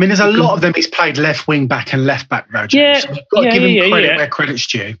 I mean, there's a lot of them he's played left wing back and left back, though, James. Yeah, you've got to give him credit where credit's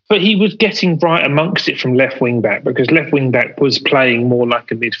due. But he was getting right amongst it from left wing back, because left wing back was playing more like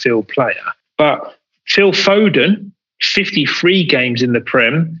a midfield player. But Phil Foden, 53 games in the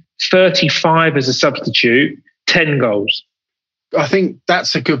Prem, 35 as a substitute, 10 goals. I think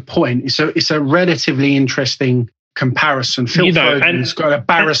that's a good point. It's a relatively interesting comparison. Phil Foden's got an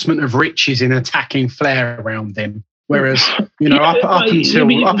embarrassment of riches in attacking flair around him. Whereas, up until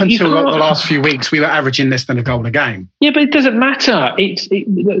the last few weeks, we were averaging less than a goal a game. Yeah, but it doesn't matter. It's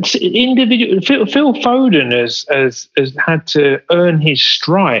individual. Phil Foden has had to earn his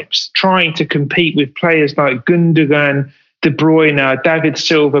stripes trying to compete with players like Gundogan, De Bruyne, David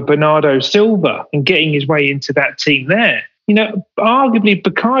Silva, Bernardo Silva, and getting his way into that team there. Arguably,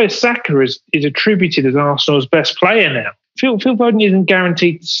 Bukayo Saka is attributed as Arsenal's best player now. Phil Foden isn't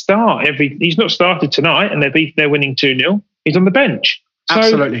guaranteed to start he's not started tonight, and they're winning 2-0. He's on the bench.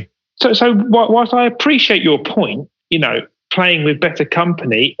 Absolutely. So whilst I appreciate your point, playing with better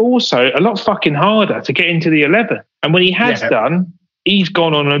company, also a lot fucking harder to get into the 11. And when he has done, he's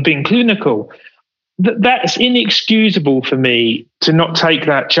gone on and been clinical. That's inexcusable for me to not take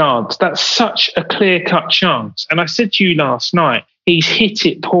that chance. That's such a clear-cut chance. And I said to you last night, he's hit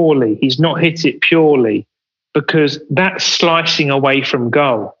it poorly. He's not hit it purely, because that's slicing away from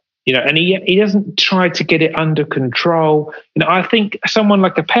goal, and he doesn't try to get it under control. I think someone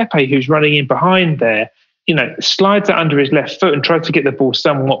like a Pepe who's running in behind there, slides it under his left foot and tries to get the ball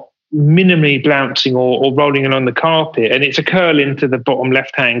somewhat minimally bouncing or rolling along the carpet, and it's a curl into the bottom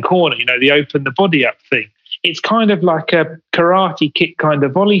left-hand corner, the open the body up thing. It's kind of like a karate kick kind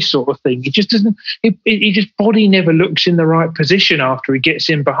of volley sort of thing. It just doesn't, his body never looks in the right position after he gets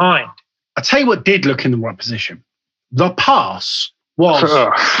in behind. I'll tell you what did look in the right position. The pass was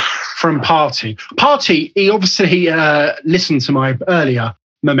from Partey. Partey, he obviously listened to my earlier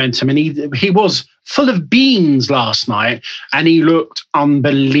momentum, and he was full of beans last night, and he looked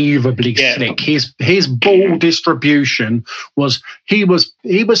unbelievably slick. His ball distribution was he was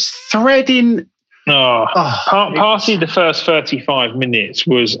threading. Partey, the first 35 minutes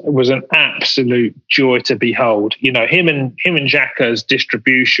was an absolute joy to behold. Him and Xhaka's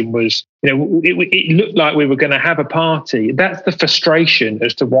distribution was, it looked like we were going to have a party. That's the frustration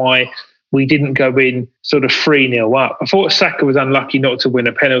as to why we didn't go in sort of 3-0 up. I thought Saka was unlucky not to win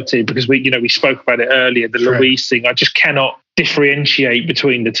a penalty, because we spoke about it earlier, the Luiz thing. I just cannot differentiate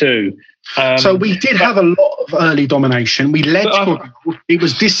between the two. So we did have a lot of early domination. We led to a goal. It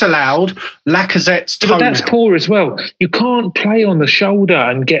was disallowed. Lacazette's toe. But that's poor as well. You can't play on the shoulder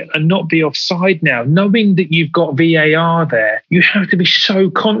and not be offside now. Knowing that you've got VAR there, you have to be so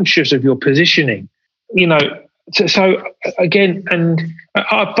conscious of your positioning. So again, and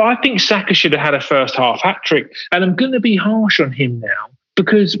I think Saka should have had a first half hat trick. And I'm going to be harsh on him now,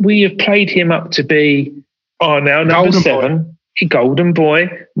 because we have played him up to be now number 7. Golden boy,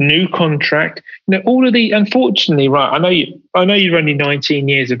 new contract. All of the, unfortunately, right, I know you're only 19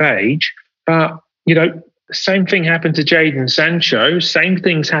 years of age, but same thing happened to Jadon Sancho, same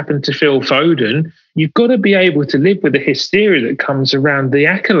things happened to Phil Foden. You've got to be able to live with the hysteria that comes around the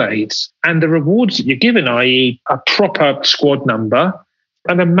accolades and the rewards that you're given, i.e. a proper squad number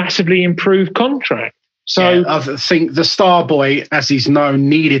and a massively improved contract. So I think the star boy, as he's known,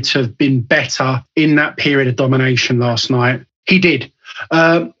 needed to have been better in that period of domination last night. He did.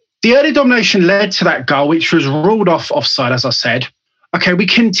 The early domination led to that goal, which was ruled offside, as I said. Okay, we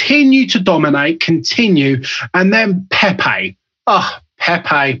continue to dominate, and then Pepe.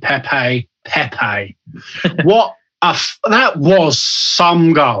 Pepe. That was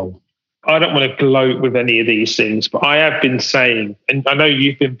some goal. I don't want to gloat with any of these things, but I have been saying, and I know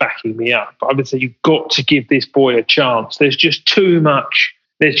you've been backing me up, but I would say you've got to give this boy a chance. There's just too much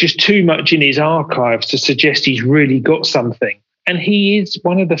in his archives to suggest he's really got something. And he is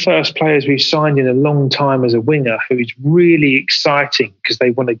one of the first players we've signed in a long time as a winger who is really exciting, because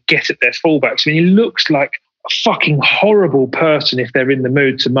they want to get at their fullbacks. I mean, he looks like a fucking horrible person if they're in the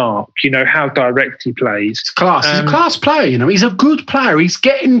mood to mark, how direct he plays. It's class. He's a class player, He's a good player. He's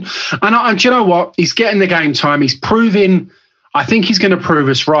getting, and do you know what? He's getting the game time. He's proving. I think he's going to prove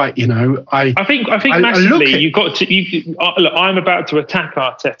us right. I think massively. You've got to. Look, I'm about to attack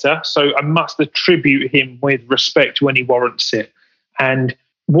Arteta, so I must attribute him with respect when he warrants it. And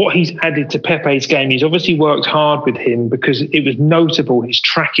what he's added to Pepe's game, he's obviously worked hard with him, because it was notable his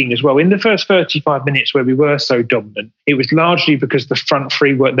tracking as well. In the first 35 minutes where we were so dominant, it was largely because the front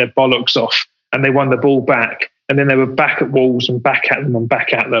three worked their bollocks off and they won the ball back, and then they were back at Wolves and back at them and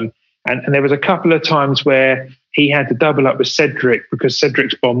back at them. And there was a couple of times where he had to double up with Cedric because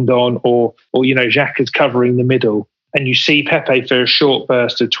Cedric's bombed on, or Xhaka's covering the middle. And you see Pepe for a short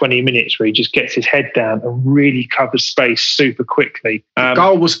burst of 20 minutes where he just gets his head down and really covers space super quickly. The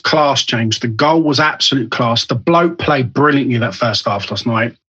goal was class, James. The goal was absolute class. The bloke played brilliantly that first half last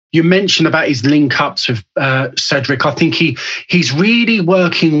night. You mentioned about his link-ups with Cedric. I think he's really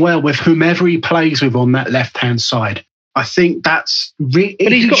working well with whomever he plays with on that left-hand side. I think that's but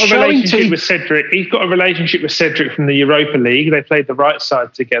he's got a relationship with Cedric. He's got a relationship with Cedric from the Europa League. They played the right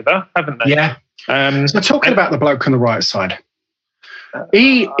side together, haven't they? Yeah. So talking about the bloke on the right side,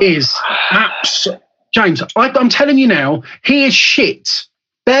 he is James, I'm telling you now, he is shit.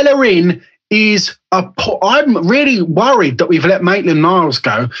 Bellerin is I'm really worried that we've let Maitland-Niles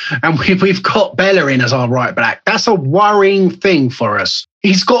go and we've got Bellerin as our right back. That's a worrying thing for us.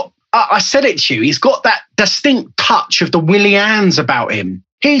 He's got, I said it to you, he's got that distinct touch of the Willians about him.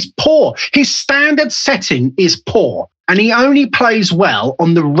 He's poor. His standard setting is poor. And he only plays well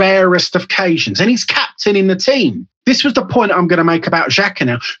on the rarest of occasions. And he's captain in the team. This was the point I'm going to make about Xhaka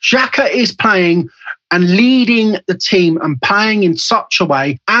now. Xhaka is playing and leading the team and playing in such a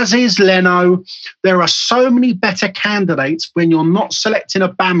way, as is Leno. There are so many better candidates when you're not selecting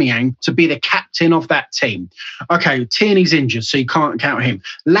Aubameyang to be the captain of that team. Okay, Tierney's injured, so you can't count him.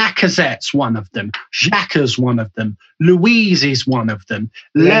 Lacazette's one of them. Xhaka's one of them. Luiz is one of them.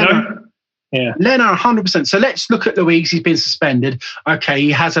 Leno. Yeah. Leno, 100%. So let's look at Luiz. He's been suspended. Okay,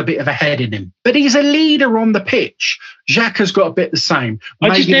 he has a bit of a head in him. But he's a leader on the pitch. Xhaka's got a bit the same.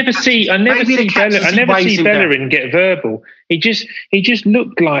 I never see Bellerin get verbal. He just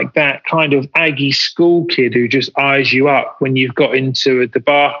looked like that kind of Aggie school kid who just eyes you up when you've got into a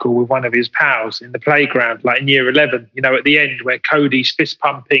debacle with one of his pals in the playground, like in year 11, at the end where Cody's fist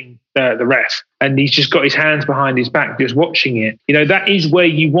pumping the ref and he's just got his hands behind his back just watching it. That is where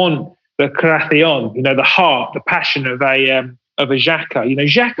you want the Karatheon, the heart, the passion of a Xhaka.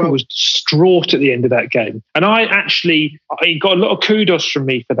 Xhaka was distraught at the end of that game. And he got a lot of kudos from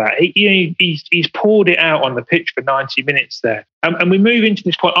me for that. He's poured it out on the pitch for 90 minutes there. And we move into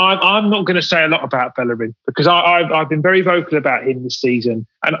this point. I'm not going to say a lot about Bellerin because I've been very vocal about him this season.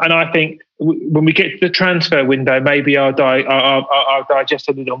 And I think when we get to the transfer window, maybe I'll digest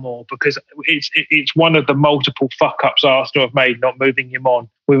a little more because it's one of the multiple fuck-ups Arsenal have made not moving him on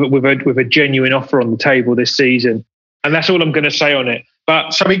with a genuine offer on the table this season. And that's all I'm going to say on it.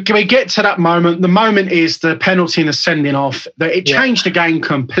 But so we get to that moment. The moment is the penalty and the sending off. It changed the game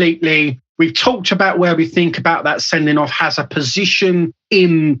completely. We've talked about where we think about that sending off has a position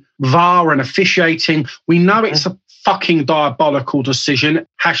in VAR and officiating. We know it's a fucking diabolical decision.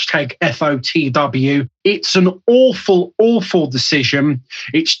 #FOTW. It's an awful, awful decision.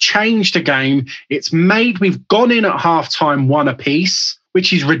 It's changed the game. We've gone in at halftime 1 apiece,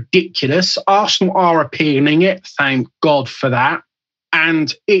 which is ridiculous. Arsenal are appealing it. Thank God for that.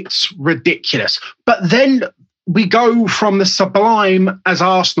 And it's ridiculous. But then we go from the sublime as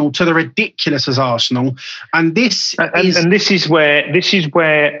Arsenal to the ridiculous as Arsenal. And this is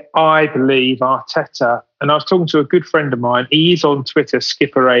where I believe Arteta, and I was talking to a good friend of mine, he is on Twitter,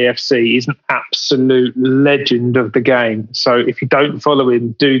 Skipper AFC. He's an absolute legend of the game. So if you don't follow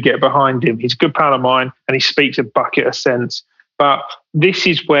him, do get behind him. He's a good pal of mine and he speaks a bucket of sense. But this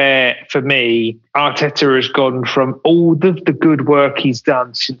is where, for me, Arteta has gone from all of the good work he's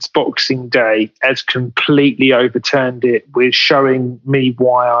done since Boxing Day, has completely overturned it with showing me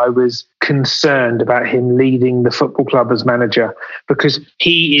why I was concerned about him leading the football club as manager, because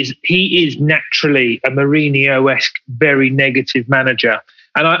he is naturally a Mourinho-esque, very negative manager.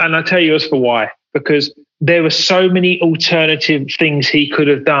 And I tell you as for why, because there were so many alternative things he could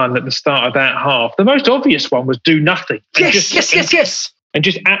have done at the start of that half. The most obvious one was do nothing. Yes. And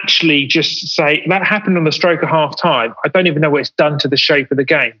just say, that happened on the stroke of half time. I don't even know what it's done to the shape of the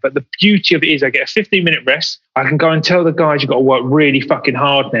game. But the beauty of it is I get a 15-minute rest. I can go and tell the guys you've got to work really fucking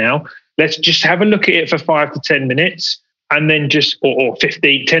hard now. Let's just have a look at it for 5 to 10 minutes. And then or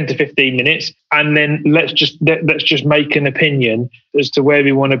 10 to 15 minutes. And then let's just make an opinion as to where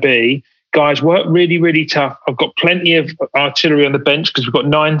we want to be. Guys, work really, really tough. I've got plenty of artillery on the bench because we've got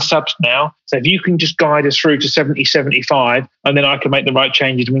 9 subs now. So if you can just guide us through to 70, 75, and then I can make the right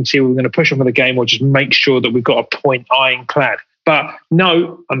changes and we can see if we're going to push on for the game or just make sure that we've got a point ironclad. But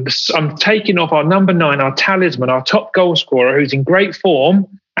no, I'm taking off our number 9, our talisman, our top goal scorer, who's in great form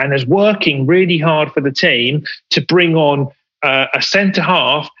and is working really hard for the team to bring on a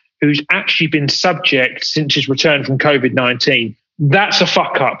centre-half who's actually been subject since his return from COVID-19. That's a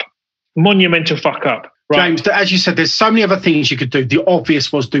fuck-up. Monumental fuck up, right? James, as you said, there's so many other things you could do. The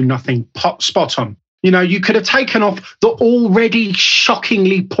obvious was do nothing. Spot on. You could have taken off the already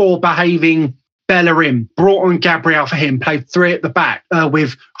shockingly poor behaving Bellerin, brought on Gabriel for him, played 3 at the back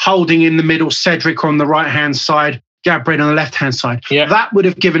with Holding in the middle, Cedric on the right-hand side, Gabriel on the left-hand side. Yeah. That would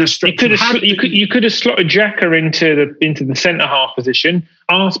have given us... You could have slotted Xhaka into the centre-half position,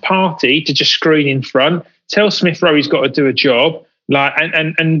 asked Partey to just screen in front, tell Smith Rowe he's got to do a job,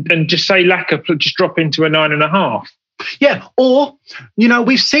 and just say Laka just drop into a 9.5. Yeah, or,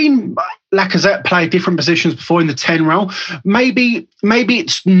 we've seen Lacazette play different positions before in the 10 role. Maybe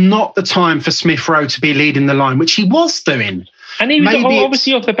it's not the time for Smith Rowe to be leading the line, which he was doing. And he was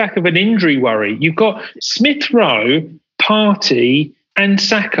obviously off the back of an injury worry. You've got Smith Rowe, Partey and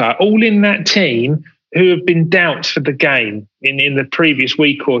Saka all in that team who have been doubts for the game in the previous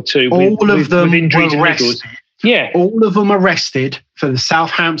week or two. All of them were arrested. Yeah. All of them arrested for the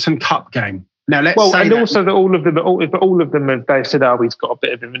Southampton Cup game. Now, also that all of them, they've said, he's got a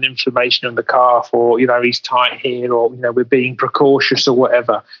bit of an inflammation on the calf, or, he's tight here, or, we're being precautious or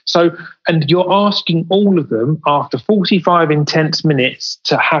whatever. So, and you're asking all of them after 45 intense minutes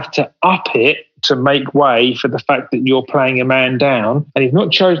to have to up it to make way for the fact that you're playing a man down, and you've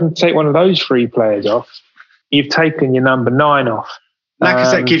not chosen to take one of those 3 players off. You've taken your number 9 off.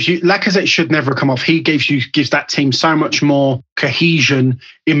 Lacazette should never come off. He gives that team so much more cohesion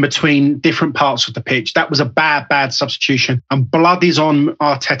in between different parts of the pitch. That was a bad substitution, and blood is on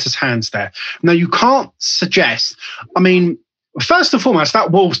Arteta's hands there. Now, you can't suggest, first and foremost,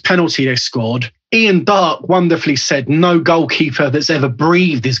 that Wolves penalty they scored, Ian Darke wonderfully said, no goalkeeper that's ever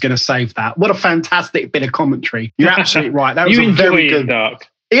breathed is going to save that. What a fantastic bit of commentary. You're absolutely right. That was a very good.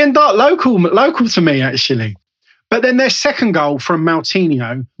 Ian Darke, local to me, actually. But then their second goal from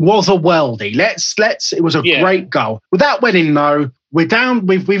Moutinho was a worldie. It was a great goal. Without winning, though, we're down.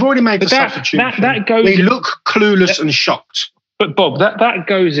 We've already made the substitution. We look clueless and shocked. But Bob, that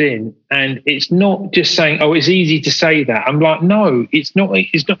goes in, and it's not just saying, it's easy to say that. I'm like, no, it's not.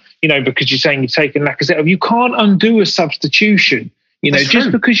 It's not. Because you're saying you've taken Lacazette. You can't undo a substitution.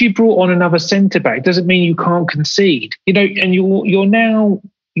 Just because you brought on another centre back doesn't mean you can't concede. And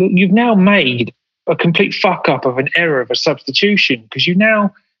you've now made a complete fuck up of an error of a substitution, because you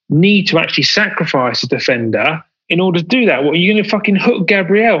now need to actually sacrifice a defender in order to do that. What, are you going to fucking hook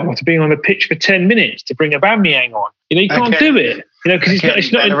Gabriel after being on the pitch for 10 minutes to bring Aubameyang on? You can't do it. Because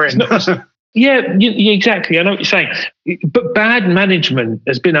it's not. Yeah, exactly. I know what you're saying. But bad management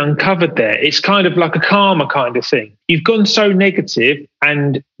has been uncovered there. It's kind of like a karma kind of thing. You've gone so negative,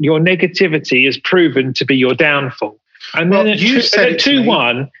 and your negativity has proven to be your downfall. And then at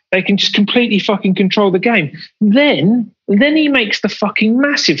 2-1, they can just completely fucking control the game. Then he makes the fucking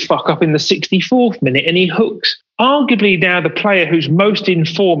massive fuck up in the 64th minute, and he hooks arguably now the player who's most in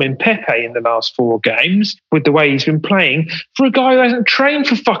form in Pepe in the last 4 games, with the way he's been playing, for a guy who hasn't trained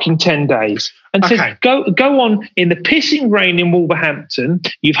for fucking 10 days. And said, go on in the pissing rain in Wolverhampton.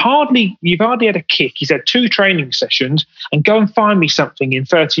 You've hardly had a kick. He's had 2 training sessions, and go and find me something in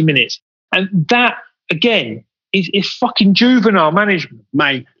 30 minutes. And that, again, is fucking juvenile management.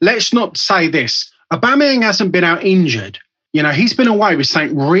 Mate, let's not say this. Aubameyang hasn't been out injured. He's been away with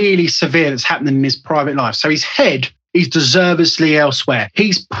something really severe that's happening in his private life. So his head is deservedly elsewhere.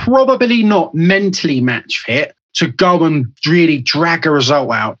 He's probably not mentally match fit to go and really drag a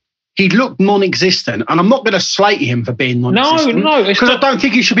result out. He looked non-existent, and I'm not going to slate him for being non-existent. No, because I don't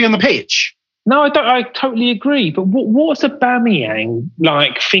think he should be on the pitch. No, I don't. I totally agree. But what's Aubameyang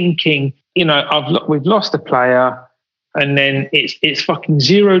like thinking? We've lost a player, and then it's fucking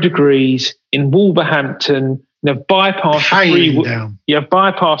 0 degrees in Wolverhampton. You've bypassed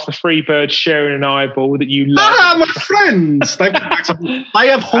the free birds sharing an eyeball that you love. My friends! They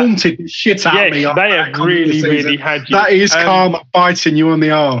have haunted the shit out of me. They have really had you. That is karma biting you on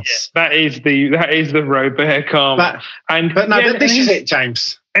the arse. Yeah, that is the Robert karma. This is it,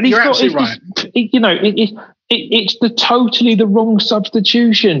 James. And you're absolutely right. It's totally the wrong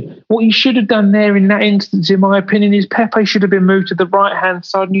substitution. What you should have done there in that instance, in my opinion, is Pepe should have been moved to the right-hand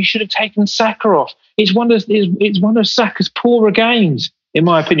side, and you should have taken Saka off. It's one of Saka's poorer games, in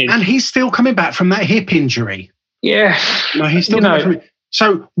my opinion. And he's still coming back from that hip injury. Yeah. No, he's still coming back from it.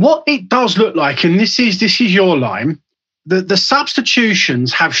 So what it does look like, and this is your line, the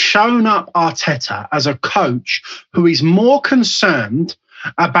substitutions have shown up Arteta as a coach who is more concerned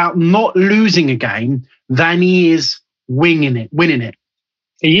about not losing a game than he is winning it.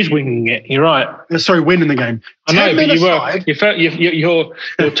 He is winging it. You're right. Sorry, winning the game. I know, but your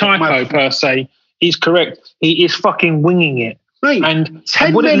typo per se is correct. He is fucking winging it. Mate, and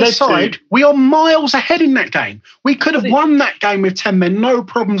 10 men aside, we are miles ahead in that game. We could have won that game with 10 men, no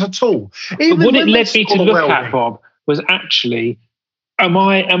problems at all. What it led me to look at, Bob, was actually, am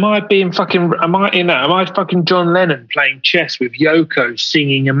I fucking John Lennon playing chess with Yoko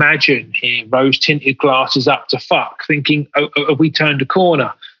singing Imagine here, rose tinted glasses up to fuck, thinking, have we turned a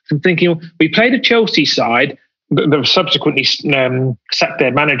corner? I'm thinking, we played a Chelsea side that subsequently sacked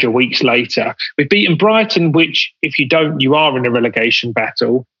their manager weeks later. We've beaten Brighton, which if you don't, you are in a relegation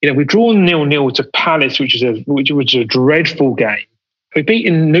battle. We've drawn 0-0 to Palace, which was a dreadful game. we've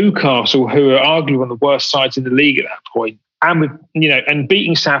beaten Newcastle, who are arguably one of the worst sides in the league at that point. And and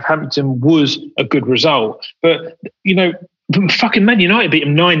beating Southampton was a good result. But, fucking Man United beat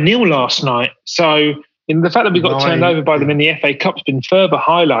them 9-0 last night. So the fact that we got turned over by them in the FA Cup's been further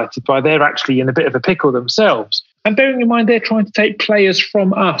highlighted by they're actually in a bit of a pickle themselves. And bearing in mind, they're trying to take players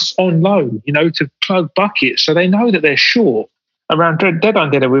from us on loan, to plug buckets. So they know that they're short around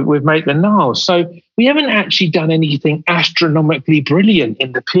deadline dinner with Maitland-Niles. So we haven't actually done anything astronomically brilliant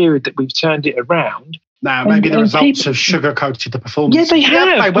in the period that we've turned it around. Now, maybe the results have sugar-coated the performance. Yeah, they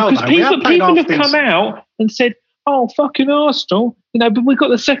have. Because people have come out and said, oh, fucking Arsenal, but we've got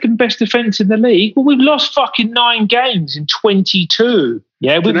the second best defence in the league. Well, we've lost fucking 9 games in 22.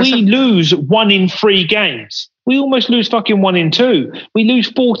 Yeah, we lose 1 in 3 games. We almost lose fucking 1 in 2. We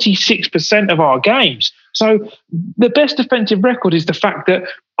lose 46% of our games. So the best defensive record is the fact that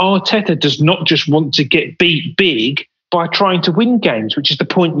Arteta does not just want to get beat big by trying to win games, which is the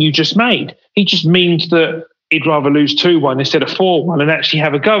point you just made. He just means that he'd rather lose 2-1 instead of 4-1 and actually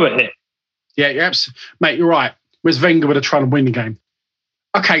have a go at it. Yeah, mate, you're right. Whereas Wenger would have tried to win the game.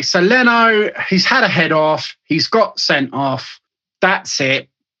 Okay, so Leno, he's had a head off. He's got sent off. That's it.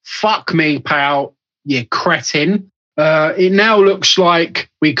 Fuck me, pal. You cretin. It now looks like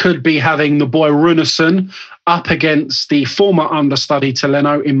we could be having the boy Runarsson up against the former understudy to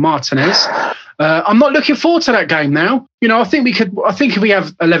Leno in Martinez. I'm not looking forward to that game now. I think if we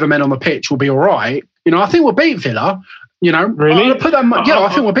have 11 men on the pitch, we'll be all right. I think we'll beat Villa. Really? I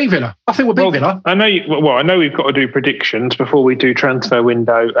think we'll beat Villa. Villa. I know we've got to do predictions before we do transfer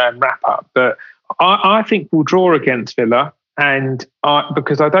window and wrap up, but I think we'll draw against Villa. And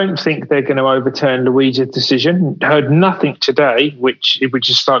because I don't think they're going to overturn Luiz's decision. Heard nothing today, which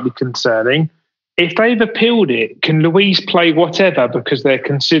is slightly concerning. If they've appealed it, can Luiz play whatever because they're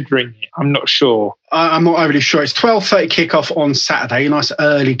considering it? I'm not sure. I'm not overly sure. It's 12:30 kickoff on Saturday, a nice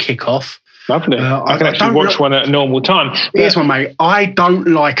early kickoff. Lovely. I can actually watch one at a normal time. Here's one, mate. I don't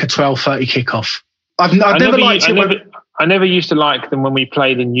like a 12:30 kickoff. I've never liked it. I never used to like them when we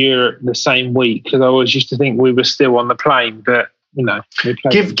played in Europe the same week because I always used to think we were still on the plane. But whenever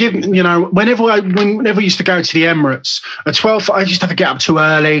we used to go to the Emirates at 12, I used to have to get up too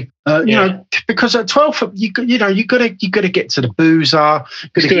early. Because at 12, you gotta get to the boozer.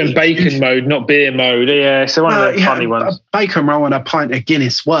 Still in bacon mode, not beer mode. Yeah, so one of those funny ones. A bacon roll and a pint of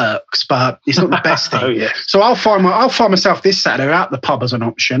Guinness works, but it's not the best thing. Oh, yeah. So I'll find myself this Saturday out the pub as an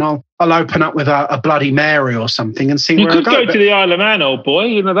option. I'll open up with a Bloody Mary or something and see where I go. You could go to the Isle of Man, old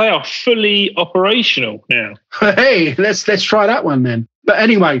boy. They are fully operational now. Hey, let's try that one then. But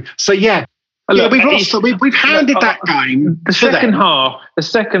anyway, so yeah. Look, we've lost. We've handed that game. The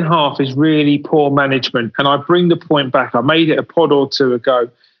second half is really poor management, and I bring the point back. I made it a pod or two ago.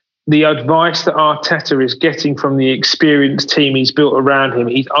 The advice that Arteta is getting from the experienced team he's built around him,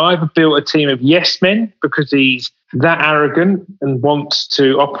 he's either built a team of yes men because he's that arrogant and wants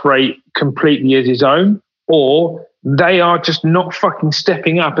to operate completely as his own, or they are just not fucking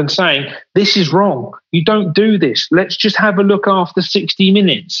stepping up and saying, this is wrong. You don't do this. Let's just have a look after 60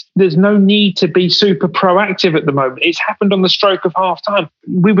 minutes. There's no need to be super proactive at the moment. It's happened on the stroke of half time.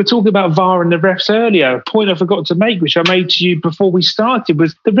 We were talking about VAR and the refs earlier. A point I forgot to make, which I made to you before we started,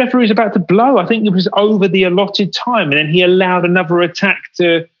 was the referee's about to blow. I think it was over the allotted time, and then he allowed another attack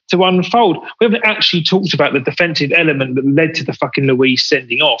to unfold. We haven't actually talked about the defensive element that led to the fucking Luiz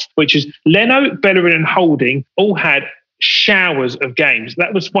sending off, which is Leno, Bellerin and Holding all had showers of games.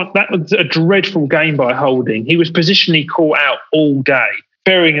 That was a dreadful game by Holding. He was positionally caught out all day,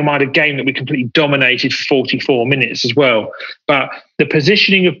 bearing in mind a game that we completely dominated for 44 minutes as well. But the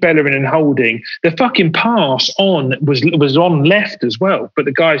positioning of Bellerin and Holding, the fucking pass on was on left as well, but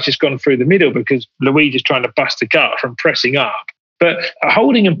the guy's just gone through the middle because Luiz is trying to bust a gut from pressing up. But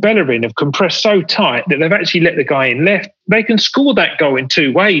Holding and Bellerin have compressed so tight that they've actually let the guy in left. They can score that goal in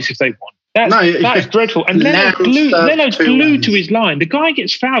 2 ways if they want. That's dreadful. And Leno's glued to his line. The guy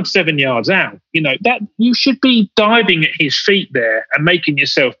gets fouled 7 yards out. That you should be diving at his feet there and making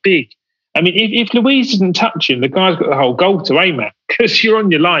yourself big. I mean, if Luiz doesn't touch him, the guy's got the whole goal to aim at because you're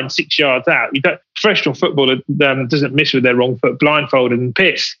on your line 6 yards out. Professional footballer doesn't miss with their wrong foot, blindfolded and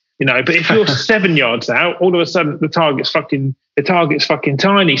piss. But if you're 7 yards out, all of a sudden the target's fucking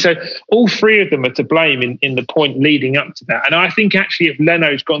tiny. So all 3 of them are to blame in the point leading up to that. And I think actually if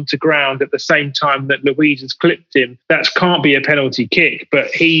Leno's gone to ground at the same time that Luiz has clipped him, that can't be a penalty kick. But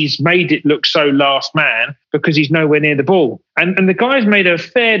he's made it look so last man because he's nowhere near the ball. And the guy's made a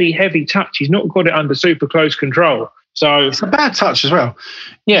fairly heavy touch. He's not got it under super close control. So it's a bad touch as well.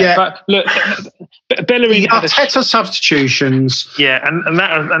 Yeah. But look, Bellerin Arteta substitutions. Yeah, and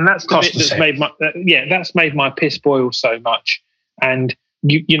that's the bit that's made my piss boil so much. And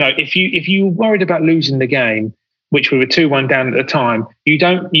you know, if you were worried about losing the game, which we were 2-1 down at the time,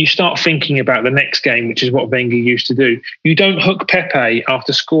 you start thinking about the next game, which is what Wenger used to do. You don't hook Pepe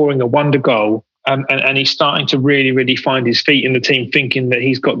after scoring a wonder goal, and he's starting to really, really find his feet in the team, thinking that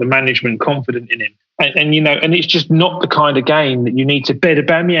he's got the management confident in him. And you know, and it's just not the kind of game that you need to bed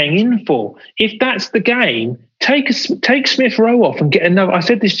Aubameyang in for. If that's the game, take Smith Rowe off and get another. I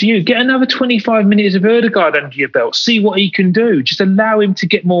said this to you: get another 25 minutes of Ødegaard under your belt. See what he can do. Just allow him to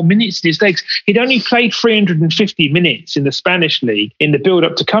get more minutes in his legs. He'd only played 350 minutes in the Spanish league in the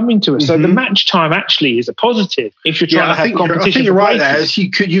build-up to coming to us. So the match time actually is a positive if you're trying to have competition. I think you're right there.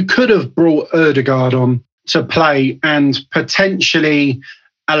 You could have brought Ødegaard on to play and potentially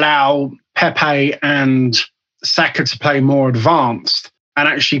allow Pepe and Saka to play more advanced and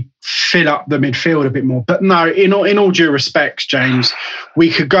actually fill up the midfield a bit more. But no, in all due respects, James, we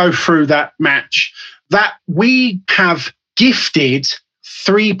could go through that match that we have gifted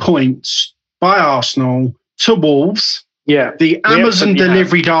 3 points by Arsenal to Wolves. Yeah. The Amazon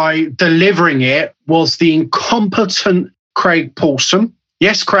delivery guy delivering it was the incompetent Craig Paulson.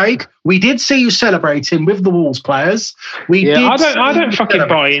 Yes, Craig, we did see you celebrating with the Wolves players. I don't fucking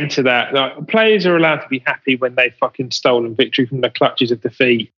buy into that. Like, players are allowed to be happy when they fucking stolen victory from the clutches of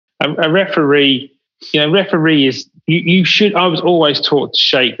defeat. A referee, referee is you should. I was always taught to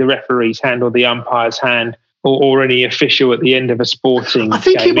shake the referee's hand or the umpire's hand or any official at the end of a sporting. I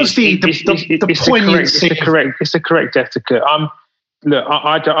think game. It was the poignancy. It's the correct etiquette. Look,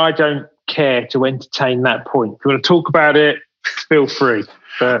 I don't care to entertain that point. If you want to talk about it, feel free.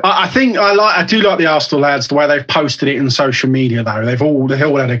 But I do like the Arsenal lads, the way they've posted it in social media, though. They've all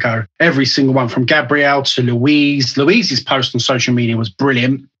had a go. Every single one, from Gabriel to Louise. Louise's post on social media was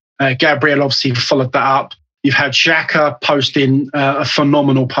brilliant. Gabriel obviously followed that up. You've had Xhaka posting a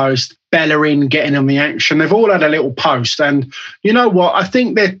phenomenal post. Bellerin getting on the action. They've all had a little post. And you know what? I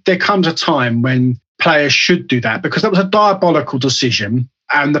think there comes a time when players should do that, because that was a diabolical decision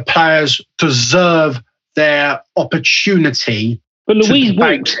and the players deserve their opportunity. But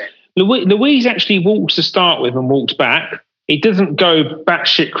Louise actually walks to start with and walks back. He doesn't go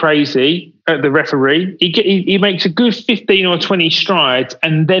batshit crazy at the referee. He makes a good 15 or 20 strides,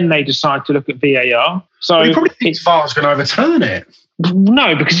 and then they decide to look at VAR. So he probably thinks VAR's going to overturn it.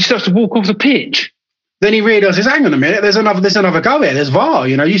 No, because he starts to walk off the pitch. Then he realises, hang on a minute, there's another go here. There's VAR.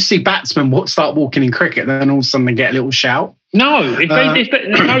 You know, you see batsmen start walking in cricket, then all of a sudden they get a little shout. No,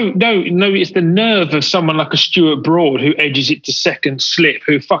 it's the nerve of someone like a Stuart Broad who edges it to second slip,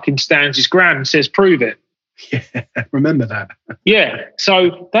 who fucking stands his ground and says, "Prove it." Yeah, remember that. Yeah,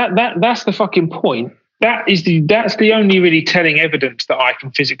 so that's the fucking point. That's the only really telling evidence that I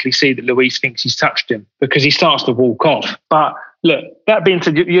can physically see that Luis thinks he's touched him, because he starts to walk off. But look, that being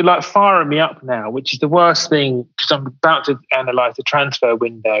said, you're like firing me up now, which is the worst thing, because I'm about to analyse the transfer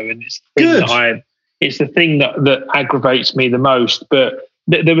window, and it's the thing that aggravates me the most. But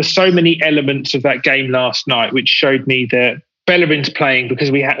there were so many elements of that game last night which showed me that Bellerin's playing because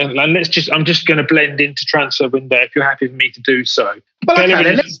we had. And I'm just going to blend into transfer window if you're happy for me to do so. Well, okay,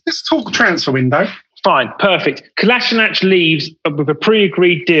 then let's talk transfer window. Fine, perfect. Kolasinac leaves with a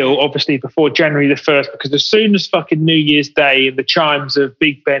pre-agreed deal, obviously before January the 1st, because as soon as fucking New Year's Day and the chimes of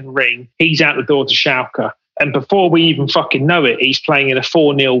Big Ben ring, he's out the door to Schalke. And before we even fucking know it, he's playing in a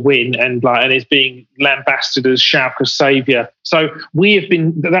 4-0 win and is being lambasted as Schalke's saviour. So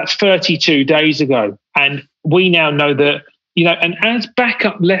that's 32 days ago. And we now know that, and as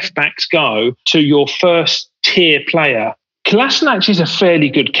backup left backs go to your first tier player, Kolasinac is a fairly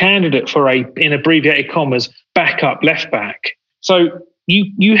good candidate for in abbreviated commas, backup left back. So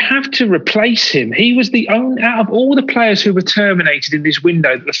you have to replace him. He was the only, out of all the players who were terminated in this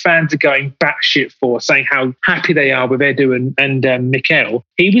window that the fans are going batshit for, saying how happy they are with Edu and Mikel,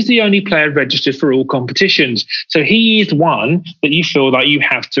 he was the only player registered for all competitions. So he is one that you feel like you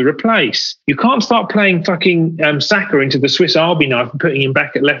have to replace. You can't start playing fucking Saka into the Swiss Army knife and putting him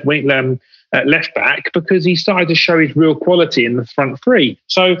back at left wing, at left back, because he started to show his real quality in the front three.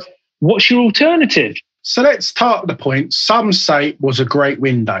 So what's your alternative? So let's start the point. Some say it was a great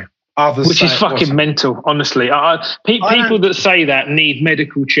window. Others Which is fucking mental, honestly. People that say that need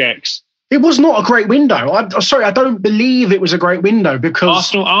medical checks. It was not a great window. I don't believe it was a great window,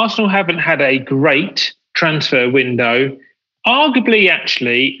 because Arsenal haven't had a great transfer window. Arguably,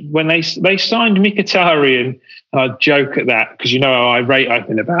 actually, when they signed Mkhitaryan, I joke at that because you know how irate I've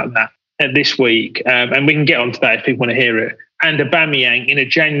been about that this week, and we can get onto that if people want to hear it. And Aubameyang in a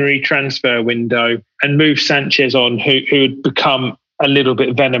January transfer window, and move Sanchez on, who had become a little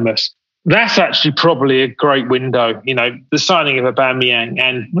bit venomous. That's actually probably a great window. The signing of Aubameyang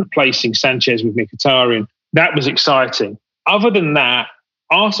and replacing Sanchez with Mkhitaryan, that was exciting. other than that,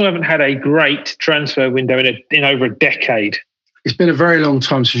 Arsenal haven't had a great transfer window in over a decade. It's been a very long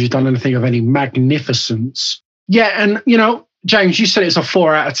time since you've done anything of any magnificence. Yeah, and, James, you said it's a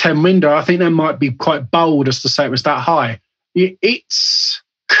 4 out of 10 window. I think that might be quite bold as to say it was that high. It's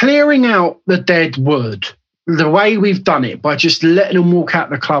clearing out the dead wood. The way we've done it by just letting them walk out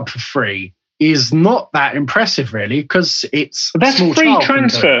the club for free is not that impressive, really, because it's that's free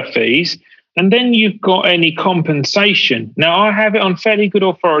transfer fees, and then you've got any compensation. Now, I have it on fairly good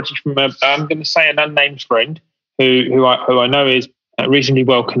authority from I'm going to say an unnamed friend who I know is reasonably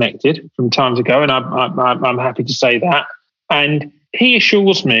well connected from times ago, and I'm happy to say that. And he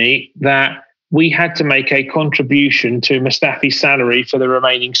assures me that we had to make a contribution to Mustafi's salary for the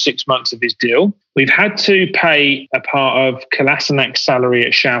remaining 6 months of his deal. We've had to pay a part of Kolasinac's salary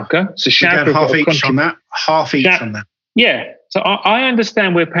at Schalke. So Schalke half each on that. Half each on that. Yeah. So I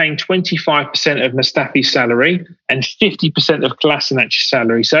understand we're paying 25% of Mustafi's salary and 50% of Kolasinac's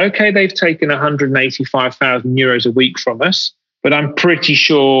salary. So, okay, they've taken 185,000 euros a week from us, but I'm pretty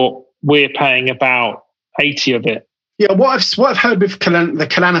sure we're paying about 80 of it. Yeah, what I've heard with the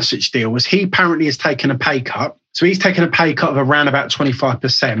Kolanisic deal was he apparently has taken a pay cut. So he's taken a pay cut of around about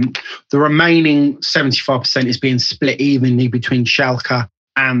 25%. The remaining 75% is being split evenly between Schalke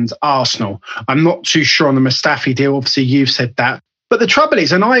and Arsenal. I'm not too sure on the Mustafi deal. Obviously, you've said that. But the trouble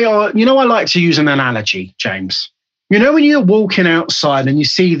is, and I like to use an analogy, James. When you're walking outside and you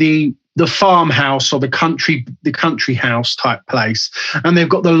see the farmhouse or the country house type place, and they've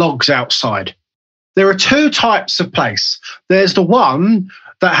got the logs outside. There are two types of place. There's the one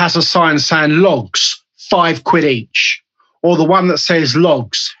that has a sign saying logs, £5 each, or the one that says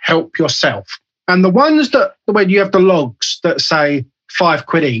logs, help yourself. And the ones that, when you have the logs that say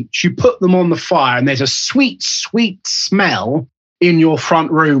 £5 each, you put them on the fire and there's a sweet, sweet smell in your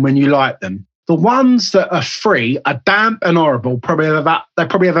front room when you light them. The ones that are free are damp and horrible. They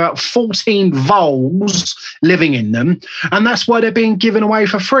probably have about 14 voles living in them. And that's why they're being given away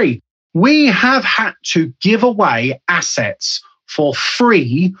for free. We have had to give away assets for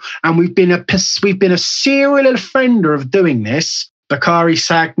free, and we've been a serial offender of doing this. Bakary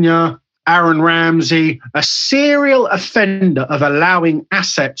Sagna, Aaron Ramsey, a serial offender of allowing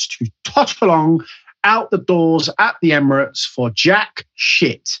assets to tot along out the doors at the Emirates for jack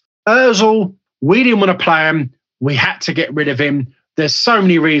shit. Ozil, we didn't want to play him. We had to get rid of him. There's so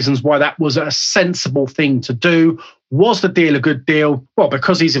many reasons why that was a sensible thing to do. Was the deal a good deal? Well,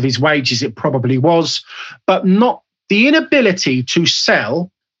 because of his wages, it probably was, but not the inability to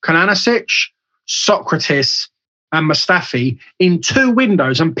sell Kolanisic, Sokratis, and Mustafi in 2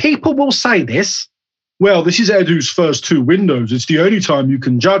 windows. And people will say this, well, this is Edu's first 2 windows. It's the only time you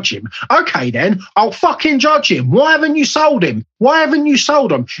can judge him. Okay, then, I'll fucking judge him. Why haven't you sold him? Why haven't you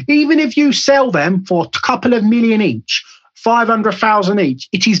sold them? Even if you sell them for a couple of million each, 500,000 each,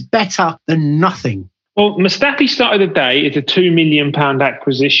 it is better than nothing. Well, Mustafi started the day as a £2 million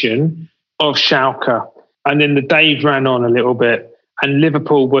acquisition of Schalke. And then the day ran on a little bit. And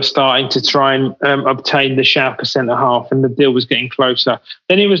Liverpool were starting to try and obtain the Schalke centre-half, and the deal was getting closer.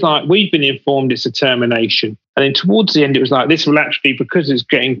 Then it was like, we've been informed it's a termination. And then towards the end, it was like, this will actually, because it's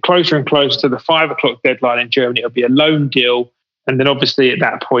getting closer and closer to the 5 o'clock deadline in Germany, it'll be a loan deal. And then obviously at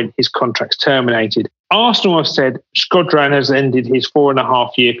that point, his contract's terminated. Arsenal have said Shkodran has ended his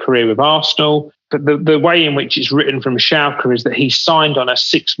 4.5-year career with Arsenal. But the way in which it's written from Schalke is that he signed on a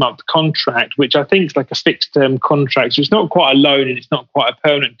 6-month contract, which I think is like a fixed-term contract. So it's not quite a loan and it's not quite a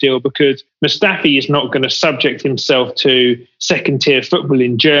permanent deal, because Mustafi is not going to subject himself to second-tier football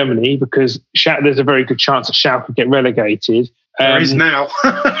in Germany, because there's a very good chance that Schalke get relegated. There is now.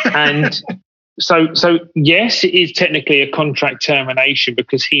 And so yes, it is technically a contract termination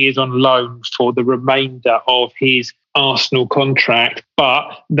because he is on loan for the remainder of his Arsenal contract, but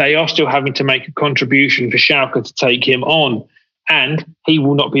they are still having to make a contribution for Schalke to take him on, and he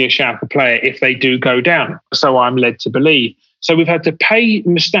will not be a Schalke player if they do go down. So I'm led to believe. So we've had to pay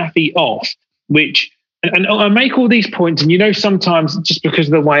Mustafi off, which, and I make all these points, and sometimes just because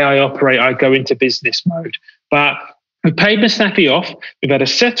of the way I operate, I go into business mode, but we've paid Mustafi off. We've had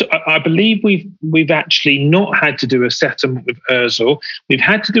I believe we've actually not had to do a settlement with Ozil. We've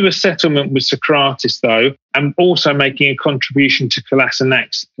had to do a settlement with Sokratis, though, and also making a contribution to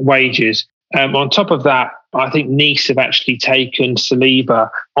Kolasinac's wages. On top of that, I think Nice have actually taken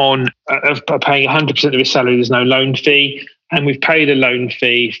Saliba on paying 100% of his salary. There's no loan fee. And we've paid a loan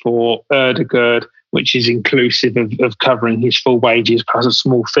fee for Ødegaard, which is inclusive of covering his full wages plus a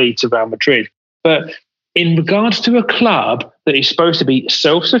small fee to Real Madrid. But in regards to a club that is supposed to be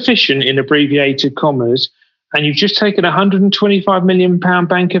self-sufficient in abbreviated commas, and you've just taken a £125 million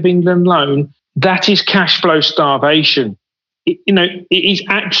Bank of England loan, that is cash flow starvation. it is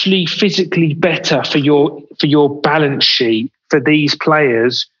actually physically better for your balance sheet for these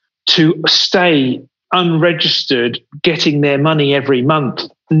players to stay unregistered, getting their money every month,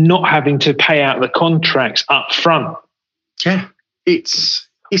 not having to pay out the contracts up front. Yeah, it's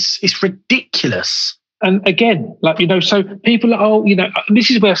ridiculous. And again, so people are, this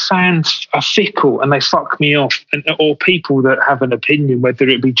is where fans are fickle and they fuck me off, or people that have an opinion, whether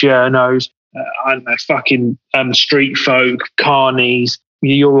it be journos, I don't know, fucking street folk, carnies,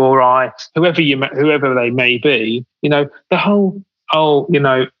 you or I, whoever they may be, the whole,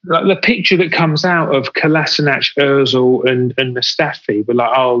 like the picture that comes out of Kolasinac, Ozil and Mustafi, we're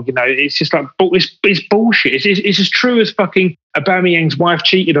like, it's just like, it's bullshit. It's as true as fucking Aubameyang's wife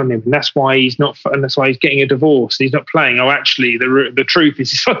cheated on him, and that's why he's getting a divorce. He's not playing. Oh, actually, the truth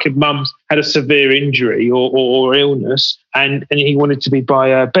is his fucking mum's had a severe injury or illness, and he wanted to be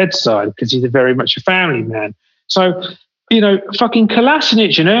by her bedside because he's very much a family man. So, fucking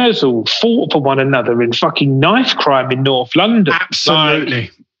Kolasinac and Ozil fought for one another in fucking knife crime in North London. Absolutely.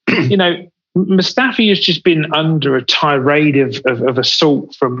 Mustafi has just been under a tirade of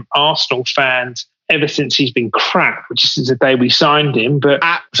assault from Arsenal fans ever since he's been crap, which is since the day we signed him. But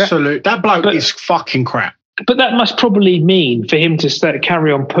that bloke is fucking crap. But that must probably mean for him to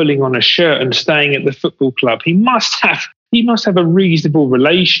carry on pulling on a shirt and staying at the football club, he must have a reasonable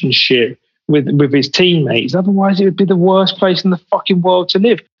relationship with his teammates. Otherwise, it would be the worst place in the fucking world to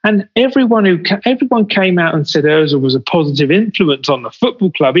live. And everyone came out and said Ozil was a positive influence on the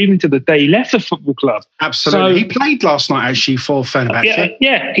football club, even to the day he left the football club. Absolutely. So, he played last night, actually, for Fenerbahce.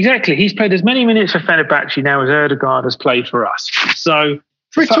 Yeah, exactly. He's played as many minutes for Fenerbahce now as Ødegaard has played for us. So,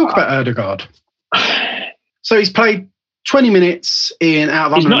 we talk about Ødegaard. So he's played 20 minutes out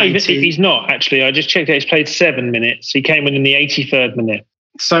of 180. He's not, actually. I just checked out. He's played 7 minutes. He came in the 83rd minute.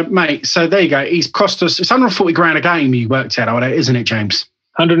 So, mate, there you go. He's cost us, it's 140 grand a game you worked out, isn't it, James?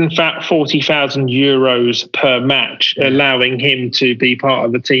 140,000 euros per match, allowing him to be part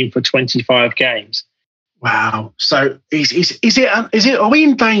of the team for 25 games. Wow. So are we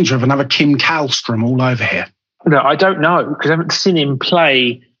in danger of another Kim Kallstrom all over here? No, I don't know, because I haven't seen him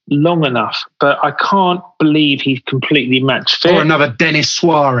play long enough, but I can't believe he's completely match fit. Or another Denis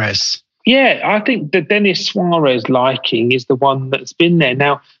Suarez. Yeah, I think the Denis Suarez liking is the one that's been there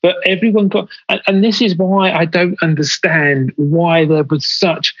now. But everyone got, and this is why I don't understand why there was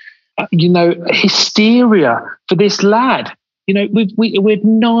such, hysteria for this lad. With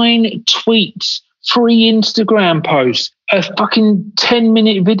 9 tweets, 3 Instagram posts, a fucking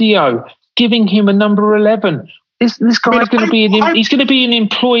 10-minute video giving him a number 11. This guy's going to be he's going to be an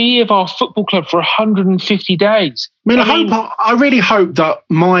employee of our football club for 150 days. I really hope that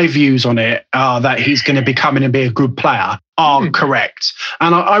my views on it are that he's going to be coming and be a good player are correct.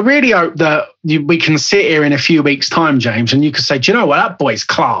 And I really hope that we can sit here in a few weeks' time, James, and you can say, do you know what, that boy's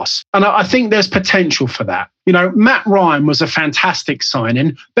class. And I think there's potential for that. Matt Ryan was a fantastic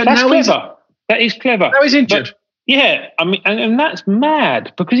signing, but that's clever. That is clever. Now he's injured. Yeah, I mean, and that's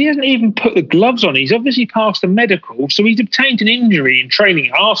mad because he hasn't even put the gloves on. He's obviously passed a medical, so he's obtained an injury in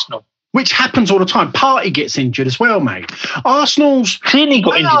training at Arsenal. Which happens all the time. Partey gets injured as well, mate. Arsenal's... Clearly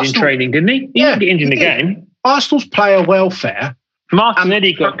got injured in training, didn't he? He didn't get injured in the game. Arsenal's player welfare...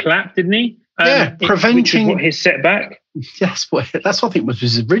 Martinelli got clapped, didn't he? Preventing... His setback. That's what I think was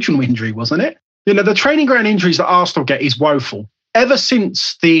his original injury, wasn't it? The training ground injuries that Arsenal get is woeful. Ever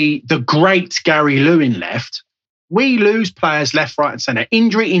since the great Gary Lewin left... We lose players left, right, and centre.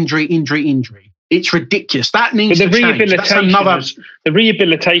 Injury. It's ridiculous. That needs to change. The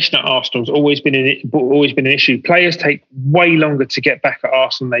rehabilitation at Arsenal has always been an issue. Players take way longer to get back at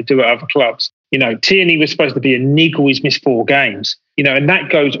Arsenal than they do at other clubs. Tierney was supposed to be a niggle. He's missed 4 games. And that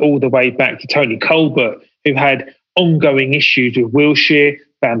goes all the way back to Tony Colbert, who had ongoing issues with Wilshere,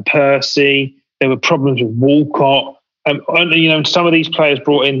 Van Persie. There were problems with Walcott. Some of these players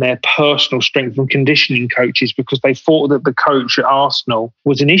brought in their personal strength and conditioning coaches because they thought that the coach at Arsenal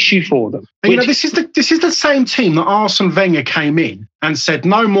was an issue for them. This is the same team that Arsene Wenger came in and said,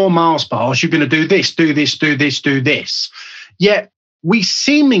 no more Mars bars, you're going to do this, do this, do this, do this. Yet we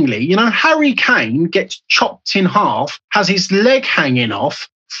seemingly, Harry Kane gets chopped in half, has his leg hanging off,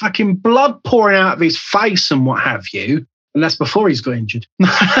 fucking blood pouring out of his face and what have you. And that's before he's got injured.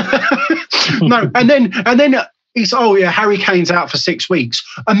 No, and then he's, Harry Kane's out for 6 weeks.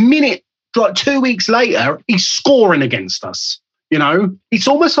 A minute, 2 weeks later, he's scoring against us. It's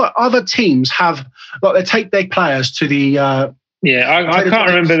almost like other teams they take their players to the. I can't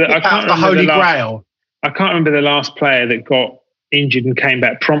remember the Holy Grail. I can't remember the last player that got injured and came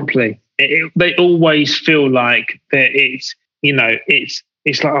back promptly. They always feel like that it's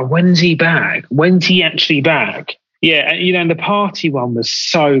like, when's he back? When's he actually back? Yeah, and the party one was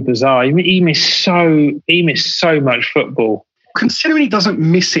so bizarre. He missed so much football. Considering he doesn't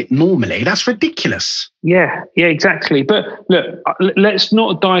miss it normally, that's ridiculous. Yeah, exactly. But look, let's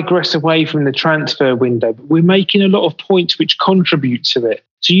not digress away from the transfer window. But we're making a lot of points which contribute to it.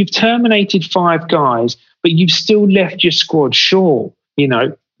 So you've terminated 5 guys, but you've still left your squad short.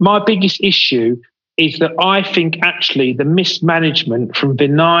 My biggest issue is that I think actually the mismanagement from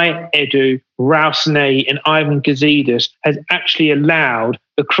Vinay, Edu, Roussenet and Ivan Gazidis has actually allowed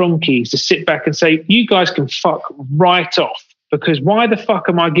the Cronkies to sit back and say, you guys can fuck right off. Because why the fuck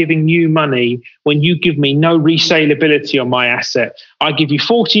am I giving you money when you give me no resaleability on my asset? I give you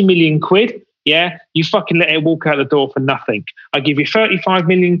 40 million quid, yeah? You fucking let it walk out the door for nothing. I give you 35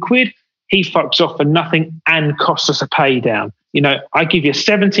 million quid, he fucks off for nothing and costs us a pay down. I give you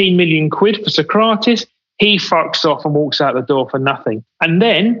 17 million quid for Socrates, he fucks off and walks out the door for nothing. And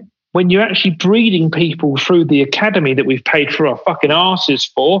then when you're actually breeding people through the academy that we've paid for our fucking arses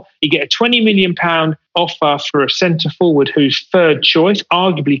for, you get a £20 million offer for a centre forward who's 3rd choice,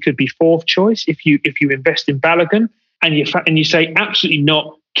 arguably could be 4th choice if you invest in Balogun, and you say absolutely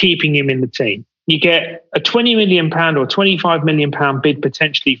not keeping him in the team. You get a £20 million or £25 million bid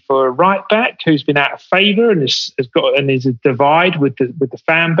potentially for a right back who's been out of favour and is a divide with the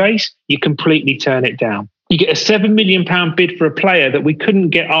fan base. You completely turn it down. You get a £7 million bid for a player that we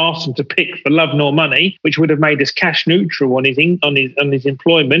couldn't get Arsenal to pick for love nor money, which would have made us cash neutral on his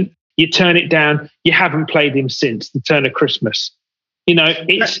employment. You turn it down. You haven't played him since the turn of Christmas.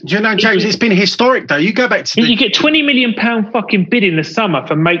 James, it's been historic though. You go back to you get £20 million fucking bid in the summer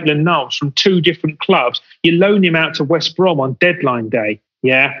for Maitland-Niles from 2 different clubs. You loan him out to West Brom on deadline day.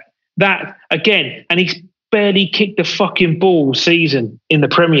 Yeah, that again, and he's barely kicked the fucking ball season in the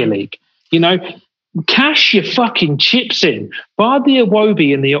Premier League. Cash your fucking chips in. Bar the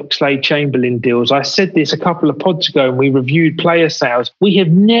Iwobi and the Oxlade-Chamberlain deals. I said this a couple of pods ago and we reviewed player sales. We have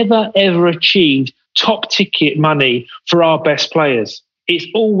never, ever achieved top ticket money for our best players. It's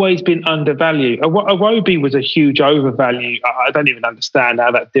always been undervalued. Iwobi was a huge overvalue. I don't even understand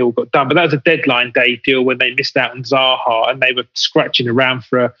how that deal got done, but that was a deadline day deal when they missed out on Zaha and they were scratching around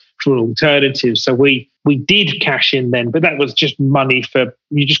for an alternative. So we did cash in then, but that was just money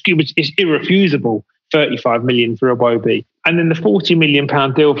it's irrefusable. 35 million for Iwobi. And then the 40 million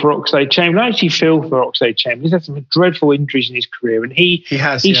pound deal for Oxlade-Chamberlain. I actually feel for Oxlade-Chamberlain. He's had some dreadful injuries in his career, and he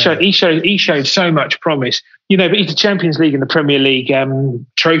showed so much promise. But he's the Champions League and the Premier League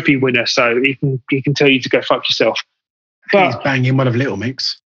trophy winner, so he can tell you to go fuck yourself. But he's banging one of Little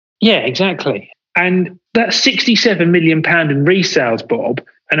Mix. Yeah, exactly. And that's 67 million pound in resales, Bob,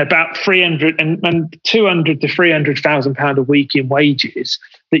 and about 300 and 200 to 300,000 pound a week in wages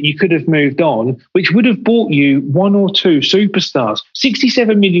that you could have moved on, which would have bought you 1 or 2 superstars.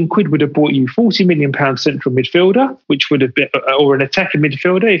 67 million quid would have bought you 40 million pound central midfielder, which would have been, or an attacking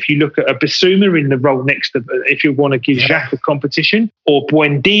midfielder. If you look at a Bissouma in the role next to, if you want to give Xhaka competition, or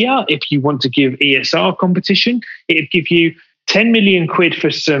Buendia, if you want to give ESR competition, it'd give you 10 million quid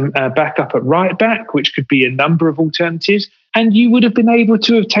for some backup at right back, which could be a number of alternatives. And you would have been able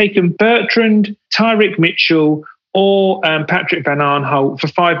to have taken Bertrand, Tyrick Mitchell, or Patrick Van Aanholt for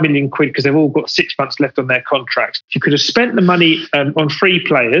 5 million quid because they've all got 6 months left on their contracts. You could have spent the money on free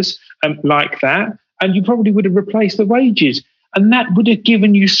players like that, and you probably would have replaced the wages. And that would have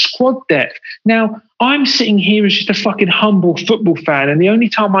given you squad depth. Now, I'm sitting here as just a fucking humble football fan, and the only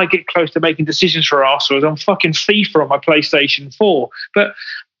time I get close to making decisions for Arsenal is on fucking FIFA on my PlayStation 4. But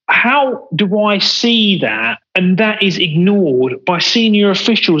how do I see that? And that is ignored by senior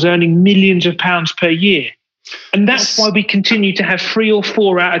officials earning millions of pounds per year. And that's why we continue to have 3 or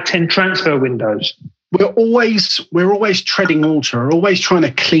 4 out of 10 transfer windows. We're always treading water. We're always trying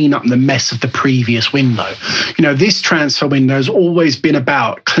to clean up the mess of the previous window. This transfer window has always been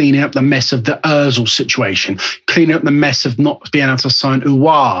about cleaning up the mess of the Ozil situation, cleaning up the mess of not being able to sign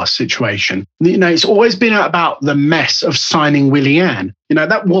Uwa situation. It's always been about the mess of signing Willian.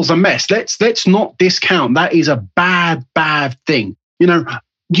 That was a mess. Let's not discount. That is a bad thing.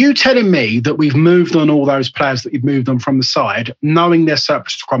 You telling me that we've moved on all those players that you've moved on from the side, knowing their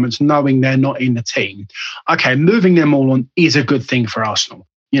surplus requirements, knowing they're not in the team. Okay, moving them all on is a good thing for Arsenal.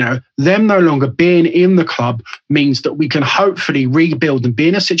 Them no longer being in the club means that we can hopefully rebuild and be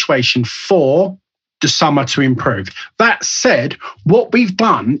in a situation for the summer to improve. That said, what we've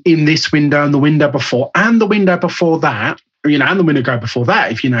done in this window and the window before and the window before that, and the window before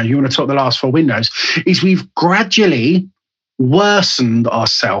that, if you want to talk the last 4 windows, is we've gradually worsened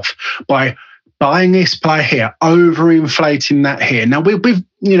ourselves by buying this player here, overinflating that here. Now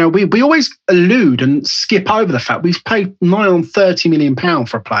we always allude and skip over the fact we've paid nigh on £30 million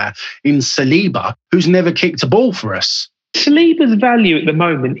for a player in Saliba who's never kicked a ball for us. Saliba's value at the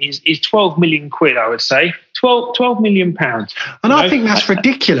moment is 12 million quid, I would say. 12 million pounds. And I think that's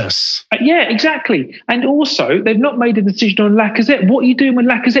ridiculous. Yeah, exactly. And also, they've not made a decision on Lacazette. What are you doing with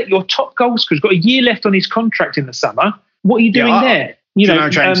Lacazette? Your top goal scorer has got a year left on his contract in the summer. What are you doing there? You know,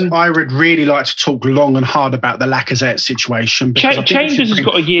 James, I would really like to talk long and hard about the Lacazette situation. Chambers has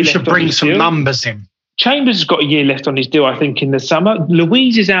got a year left. We should bring some numbers in. Chambers has got a year left on his deal, I think, in the summer.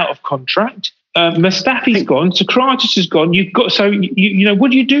 Louise is out of contract. Mustafi's gone. Socrates has gone. You've got you know,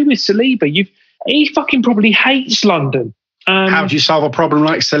 what do you do with Saliba? He fucking probably hates London. How do you solve a problem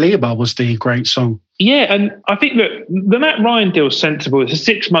like Saliba was the great song. Yeah, and I think, look, the Matt Ryan deal's sensible. It's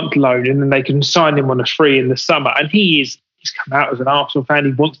a 6-month loan, and then they can sign him on a free in the summer. And he's come out as an Arsenal fan.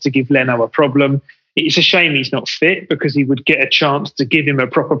 He wants to give Leno a problem. It's a shame he's not fit because he would get a chance to give him a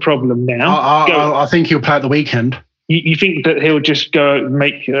proper problem now. I think he'll play at the weekend. You think that he'll just go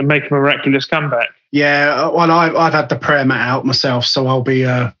make a miraculous comeback? Yeah, well, I've had the prayer mat out myself, so I'll be,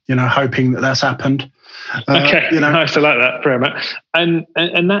 hoping that that's happened. Okay, nice. I like that prayer mat, and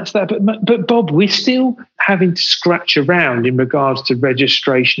that's that. But Bob, we're still having to scratch around in regards to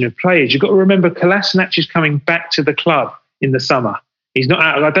registration of players. You've got to remember, Kolasinac is coming back to the club in the summer. He's not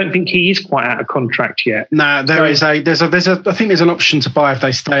out. I don't think he is quite out of contract yet. No, there's I think there's an option to buy if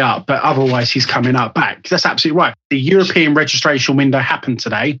they stay up, but otherwise he's coming up back. That's absolutely right. The European registration window happened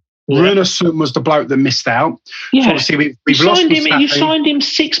today. Yeah. Runarsson was the bloke that missed out. Yeah, so obviously we've lost him. You signed him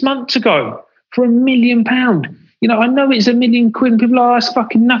 6 months ago for £1 million. You know, I know it's £1 million quid, and people are that's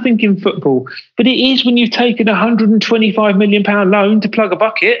fucking nothing in football, but it is when you've taken a £125 million loan to plug a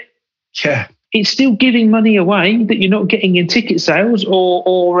bucket. Yeah. It's still giving money away that you're not getting in ticket sales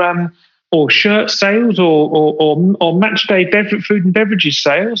or shirt sales or match day food and beverages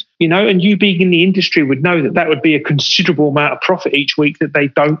sales, you know, and you being in the industry would know that would be a considerable amount of profit each week that they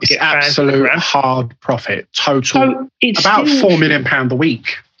don't get. Absolute hard profit, total. So it's about £4 million a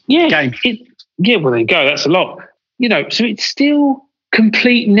week. Yeah. Game. Well, there you go. That's a lot. You know, so it's still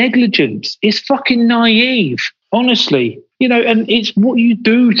complete negligence. It's fucking naive, honestly. You know, and it's what you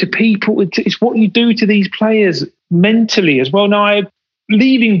do to people. It's what you do to these players mentally as well. Now,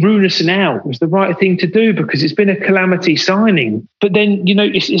 leaving Runarsson out was the right thing to do because it's been a calamity signing. But then, you know,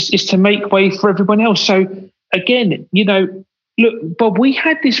 it's to make way for everyone else. So, again, you know, look, Bob, we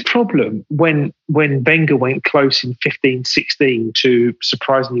had this problem when Wenger went close in 15-16 to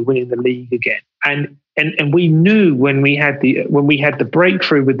surprisingly winning the league again. And we knew when we had the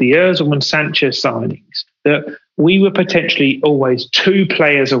breakthrough with the Ozil and Sanchez signings that we were potentially always 2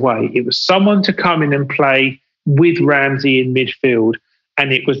 players away. It was someone to come in and play with Ramsey in midfield,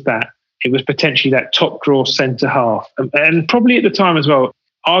 and it was potentially that top draw centre half, and probably at the time as well,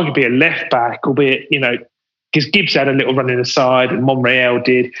 arguably a left back, albeit, you know, because Gibbs had a little run in the side and Monreal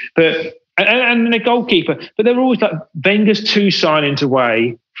did, but and the goalkeeper. But they were always like Wenger's 2 signings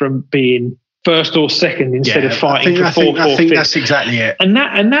away from being first or second instead of fighting for fourth or fifth. I think that's exactly it. And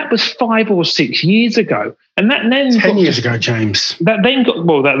that was 5 or 6 years ago. And that then 10 years ago, James. That then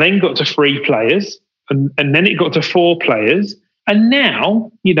got to 3 players, and then it got to 4 players. And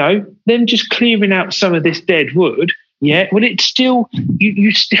now, you know, them just clearing out some of this dead wood. Yeah, well, it's still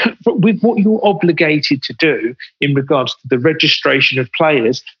you still with what you're obligated to do in regards to the registration of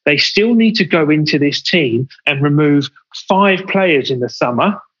players. They still need to go into this team and remove 5 players in the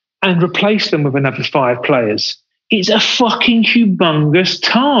summer and replace them with another 5 players. It's a fucking humongous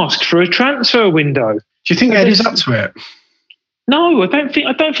task for a transfer window. Do you think Eddie's up to it? No, I don't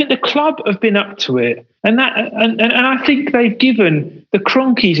think the club have been up to it. And I think they've given the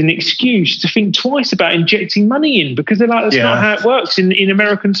Cronkies an excuse to think twice about injecting money in, because they're like, that's not how it works in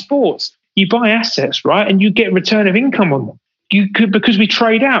American sports. You buy assets, right, and you get a return of income on them. Because we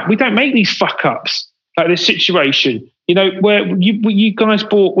trade out. We don't make these fuck ups like this situation. You know, where you guys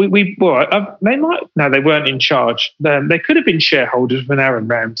bought, they weren't in charge. They could have been shareholders when Aaron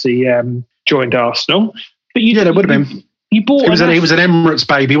Ramsey joined Arsenal. But they would have been. You bought. He was an Emirates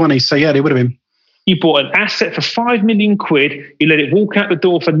baby, wasn't he? So yeah, they would have been. You bought an asset for £5 million. You let it walk out the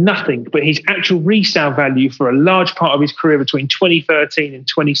door for nothing, but his actual resale value for a large part of his career between 2013 and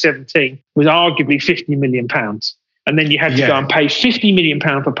 2017 was arguably £50 million. And then you had to go and pay £50 million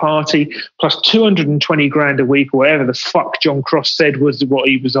for Partey plus 220 grand a week, or whatever the fuck John Cross said was what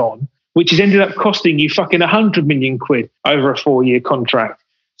he was on, which has ended up costing you fucking £100 million over a 4-year contract.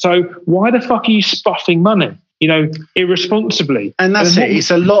 So why the fuck are you spuffing money? You know, irresponsibly. And that's it.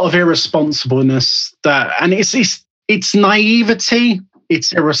 It's a lot of irresponsibleness and it's naivety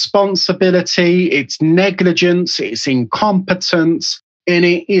It's irresponsibility, it's negligence, it's incompetence, and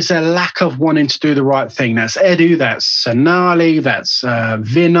it is a lack of wanting to do the right thing. That's Edu, that's Sonali, that's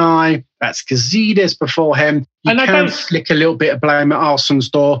Vinay, that's Gazidis before him. You can flick a little bit of blame at Arsenal's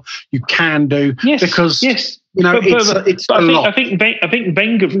door. You can do, because you know, it's a lot. I think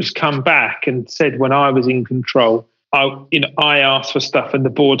Wenger has come back and said, when I was in control, I asked for stuff, and the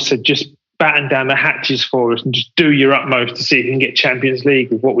board said, just batten down the hatches for us and just do your utmost to see if you can get Champions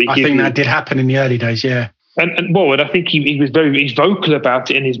League with what we give you. I think that did happen in the early days, yeah. And I think he's vocal about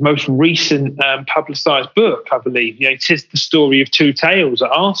it in his most recent publicised book, I believe. You know, it says the story of two tales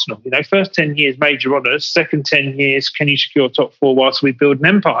at Arsenal. You know, first 10 years, major honours. Second 10 years, can you secure top four whilst we build an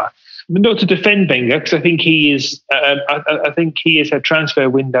empire? But not to defend Wenger, because I think he is. I think he has had transfer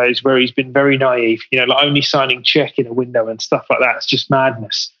windows where he's been very naive. You know, like only signing Czech in a window and stuff like that. It's just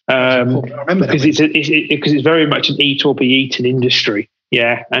madness. Because it's very much an eat or be eaten industry.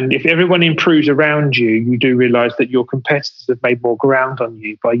 Yeah, and if everyone improves around you, you do realise that your competitors have made more ground on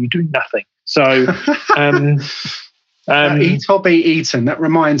you by you doing nothing. So, eat or be eaten. That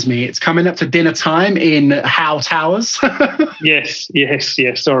reminds me, it's coming up to dinner time in Howe Towers. Yes.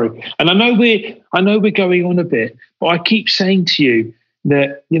 Sorry, and I know we're going on a bit, but I keep saying to you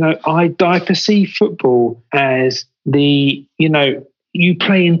that I perceive football as you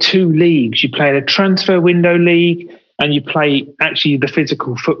play in two leagues. You play in a transfer window league, and you play actually the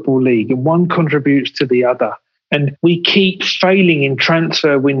physical football league, and one contributes to the other. And we keep failing in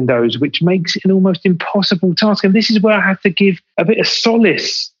transfer windows, which makes it an almost impossible task. And this is where I have to give a bit of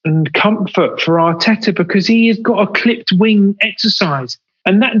solace and comfort for Arteta, because he has got a clipped wing exercise.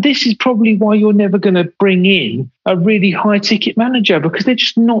 And this is probably why you're never going to bring in a really high ticket manager, because they're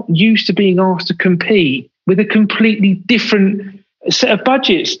just not used to being asked to compete with a completely different set of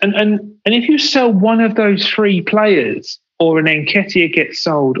budgets. And if you sell one of those three players, or an Nketiah gets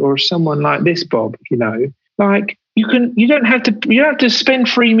sold, or someone like this, Bob, like you don't have to spend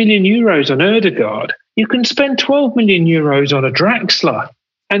 3 million euros on Ødegaard. You can spend 12 million euros on a Draxler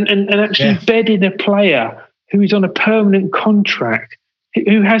and actually bed in a player who is on a permanent contract,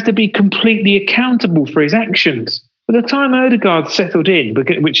 who has to be completely accountable for his actions. By the time Ødegaard's settled in,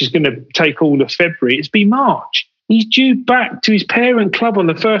 which is going to take all of February, it's be March. He's due back to his parent club on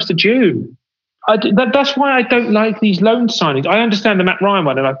the 1st of June. That's why I don't like these loan signings. I understand the Matt Ryan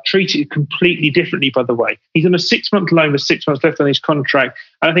one, and I treat it completely differently, by the way. He's on a 6-month loan with 6 months left on his contract.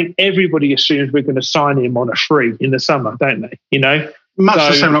 And I think everybody assumes we're going to sign him on a free in the summer, don't they? Much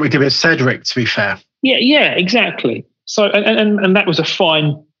the same like we did with Cedric, to be fair. Yeah, exactly. So, and that was a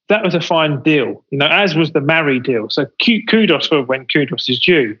fine deal, as was the Marry deal. So kudos for when kudos is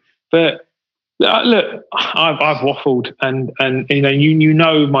due. But look, I've waffled, and you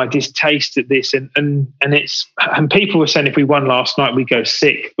know my distaste at this, and people were saying if we won last night we go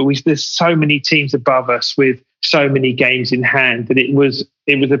sick, but there's so many teams above us with so many games in hand that it was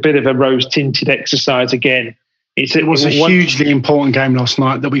a bit of a rose tinted exercise again. It was a hugely important game last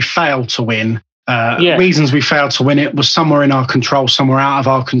night that we failed to win. Reasons we failed to win it was somewhere in our control, somewhere out of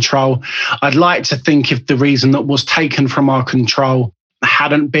our control. I'd like to think if the reason that was taken from our control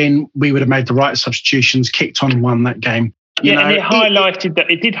hadn't been, we would have made the right substitutions, kicked on and won that game. And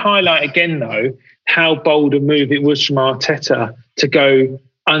it did highlight again, though, how bold a move it was from Arteta to go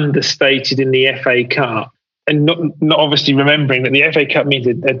understated in the FA Cup, and not obviously remembering that the FA Cup means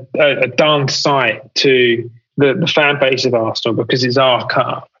a darn sight to the fan base of Arsenal, because it's our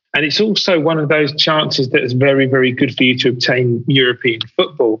cup. And it's also one of those chances that is very, very good for you to obtain European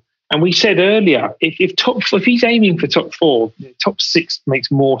football. And we said earlier, if he's aiming for top 4, top 6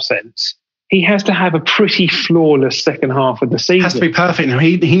 makes more sense. He has to have a pretty flawless second half of the season. Has to be perfect now.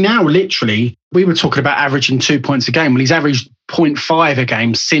 He now literally, we were talking about averaging 2 points a game. Well, he's averaged 0.5 a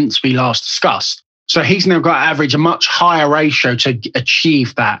game since we last discussed. So he's now got to average a much higher ratio to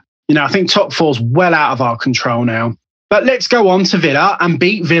achieve that. I think top 4's well out of our control now. But let's go on to Villa and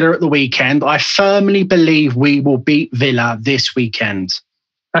beat Villa at the weekend. I firmly believe we will beat Villa this weekend.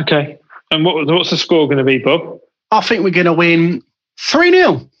 Okay. And what's the score going to be, Bob? I think we're going to win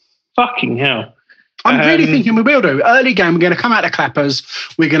 3-0. Fucking hell. I'm really thinking we will do. Early game, we're going to come out of clappers.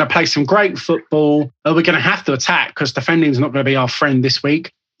 We're going to play some great football. We're going to have to attack, because defending is not going to be our friend this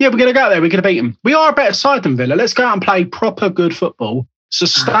week. Yeah, we're going to go out there. We're going to beat them. We are a better side than Villa. Let's go out and play proper good football,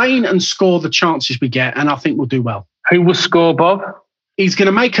 sustain and score the chances we get, and I think we'll do well. Who will score, Bob? He's going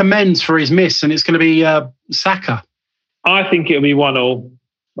to make amends for his miss, and it's going to be Saka. I think it'll be 1-1.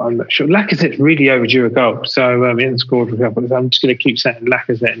 I'm not sure. Lacazette's really overdue a goal, so he hasn't scored for a couple. I'm just going to keep saying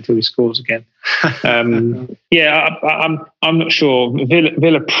Lacazette until he scores again. I'm not sure.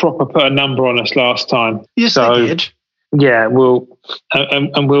 Villa proper put a number on us last time. Yes, they did. Yeah,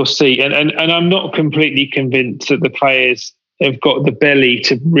 and we'll see. And I'm not completely convinced that the players have got the belly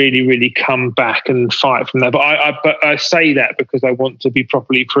to really, really come back and fight from there. But I say that because I want to be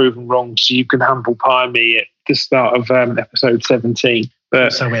properly proven wrong, so you can humble pie me at the start of episode 17.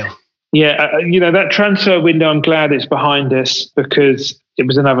 But so will. Yeah, that transfer window, I'm glad it's behind us because it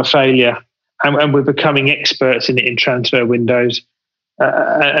was another failure, and we're becoming experts in it in transfer windows.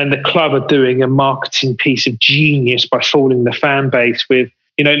 And the club are doing a marketing piece of genius by fooling the fan base with,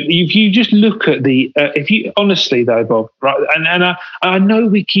 if you just look at if you honestly though, Bob, right? And I know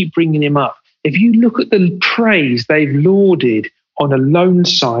we keep bringing him up. If you look at the praise they've lauded on a loan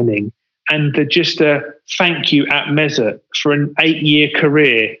signing and just a thank you at Mesut for an 8-year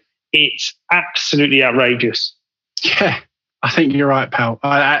career, it's absolutely outrageous. Yeah. I think you're right, pal.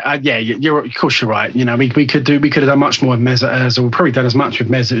 Of course you're right. We could have done much more with Mesut, or we've probably done as much with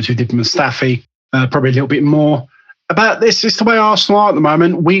Mesut as we did with Mustafi, probably a little bit more. About this, it's the way Arsenal are at the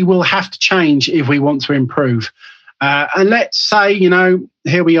moment. We will have to change if we want to improve. And let's say,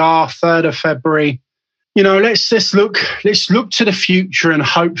 here we are, 3rd of February. Let's look to the future, and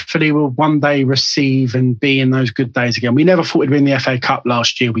hopefully we'll one day receive and be in those good days again. We never thought we'd win the FA Cup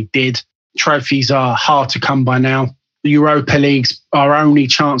last year. We did. Trophies are hard to come by now. The Europa League's our only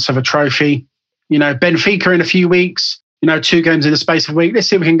chance of a trophy. Benfica in a few weeks, 2 games in the space of a week. Let's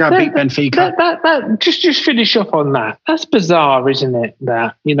see if we can go and beat Benfica. Just finish off on that. That's bizarre, isn't it?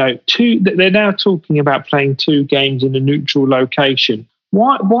 That, they're now talking about playing 2 games in a neutral location.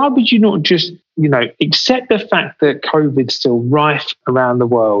 Why would you not just, accept the fact that COVID's still rife around the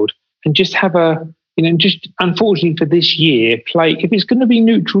world and just have just unfortunately for this year, play, if it's going to be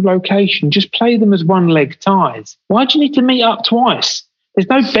neutral location, just play them as 1-leg ties. Why do you need to meet up twice? There's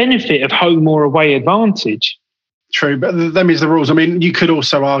no benefit of home or away advantage. True, but them is the rules. I mean, you could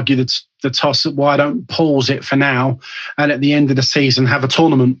also argue that the toss, why don't pause it for now and at the end of the season have a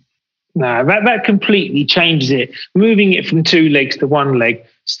tournament? No, that completely changes it. Moving it from 2 legs to 1 leg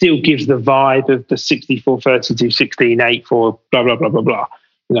still gives the vibe of the 64-32, 16-8 for blah, blah, blah, blah, blah.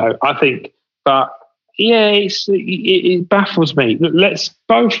 I think, but yeah, it baffles me. Let's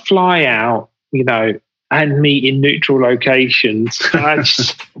both fly out, and meet in neutral locations.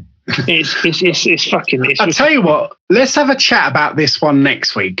 It's fucking. I'll tell you what. Let's have a chat about this one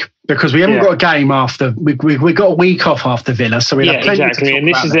next week because we haven't got a game after. We got a week off after Villa, so we have plenty exactly. to talk and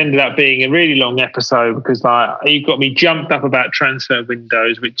this about has ended up being a really long episode because you've got me jumped up about transfer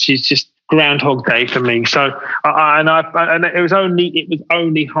windows, which is just Groundhog Day for me. So it was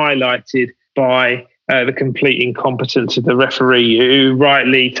only highlighted by the complete incompetence of the referee, who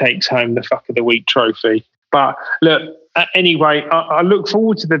rightly takes home the fuck of the week trophy. But look, anyway, I look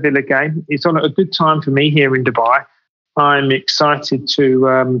forward to the Villa game. It's on at a good time for me here in Dubai. I'm excited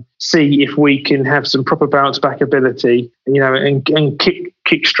to see if we can have some proper bounce back ability, and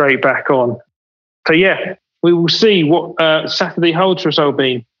kick straight back on. So yeah, we will see what Saturday holds for us,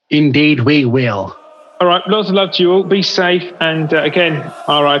 Albin. Indeed, we will. All right, lots of love to you all. Be safe. And again,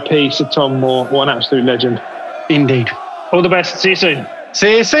 RIP Sir Tom Moore. What an absolute legend. Indeed. All the best. See you soon.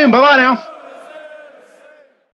 See you soon. Bye-bye now.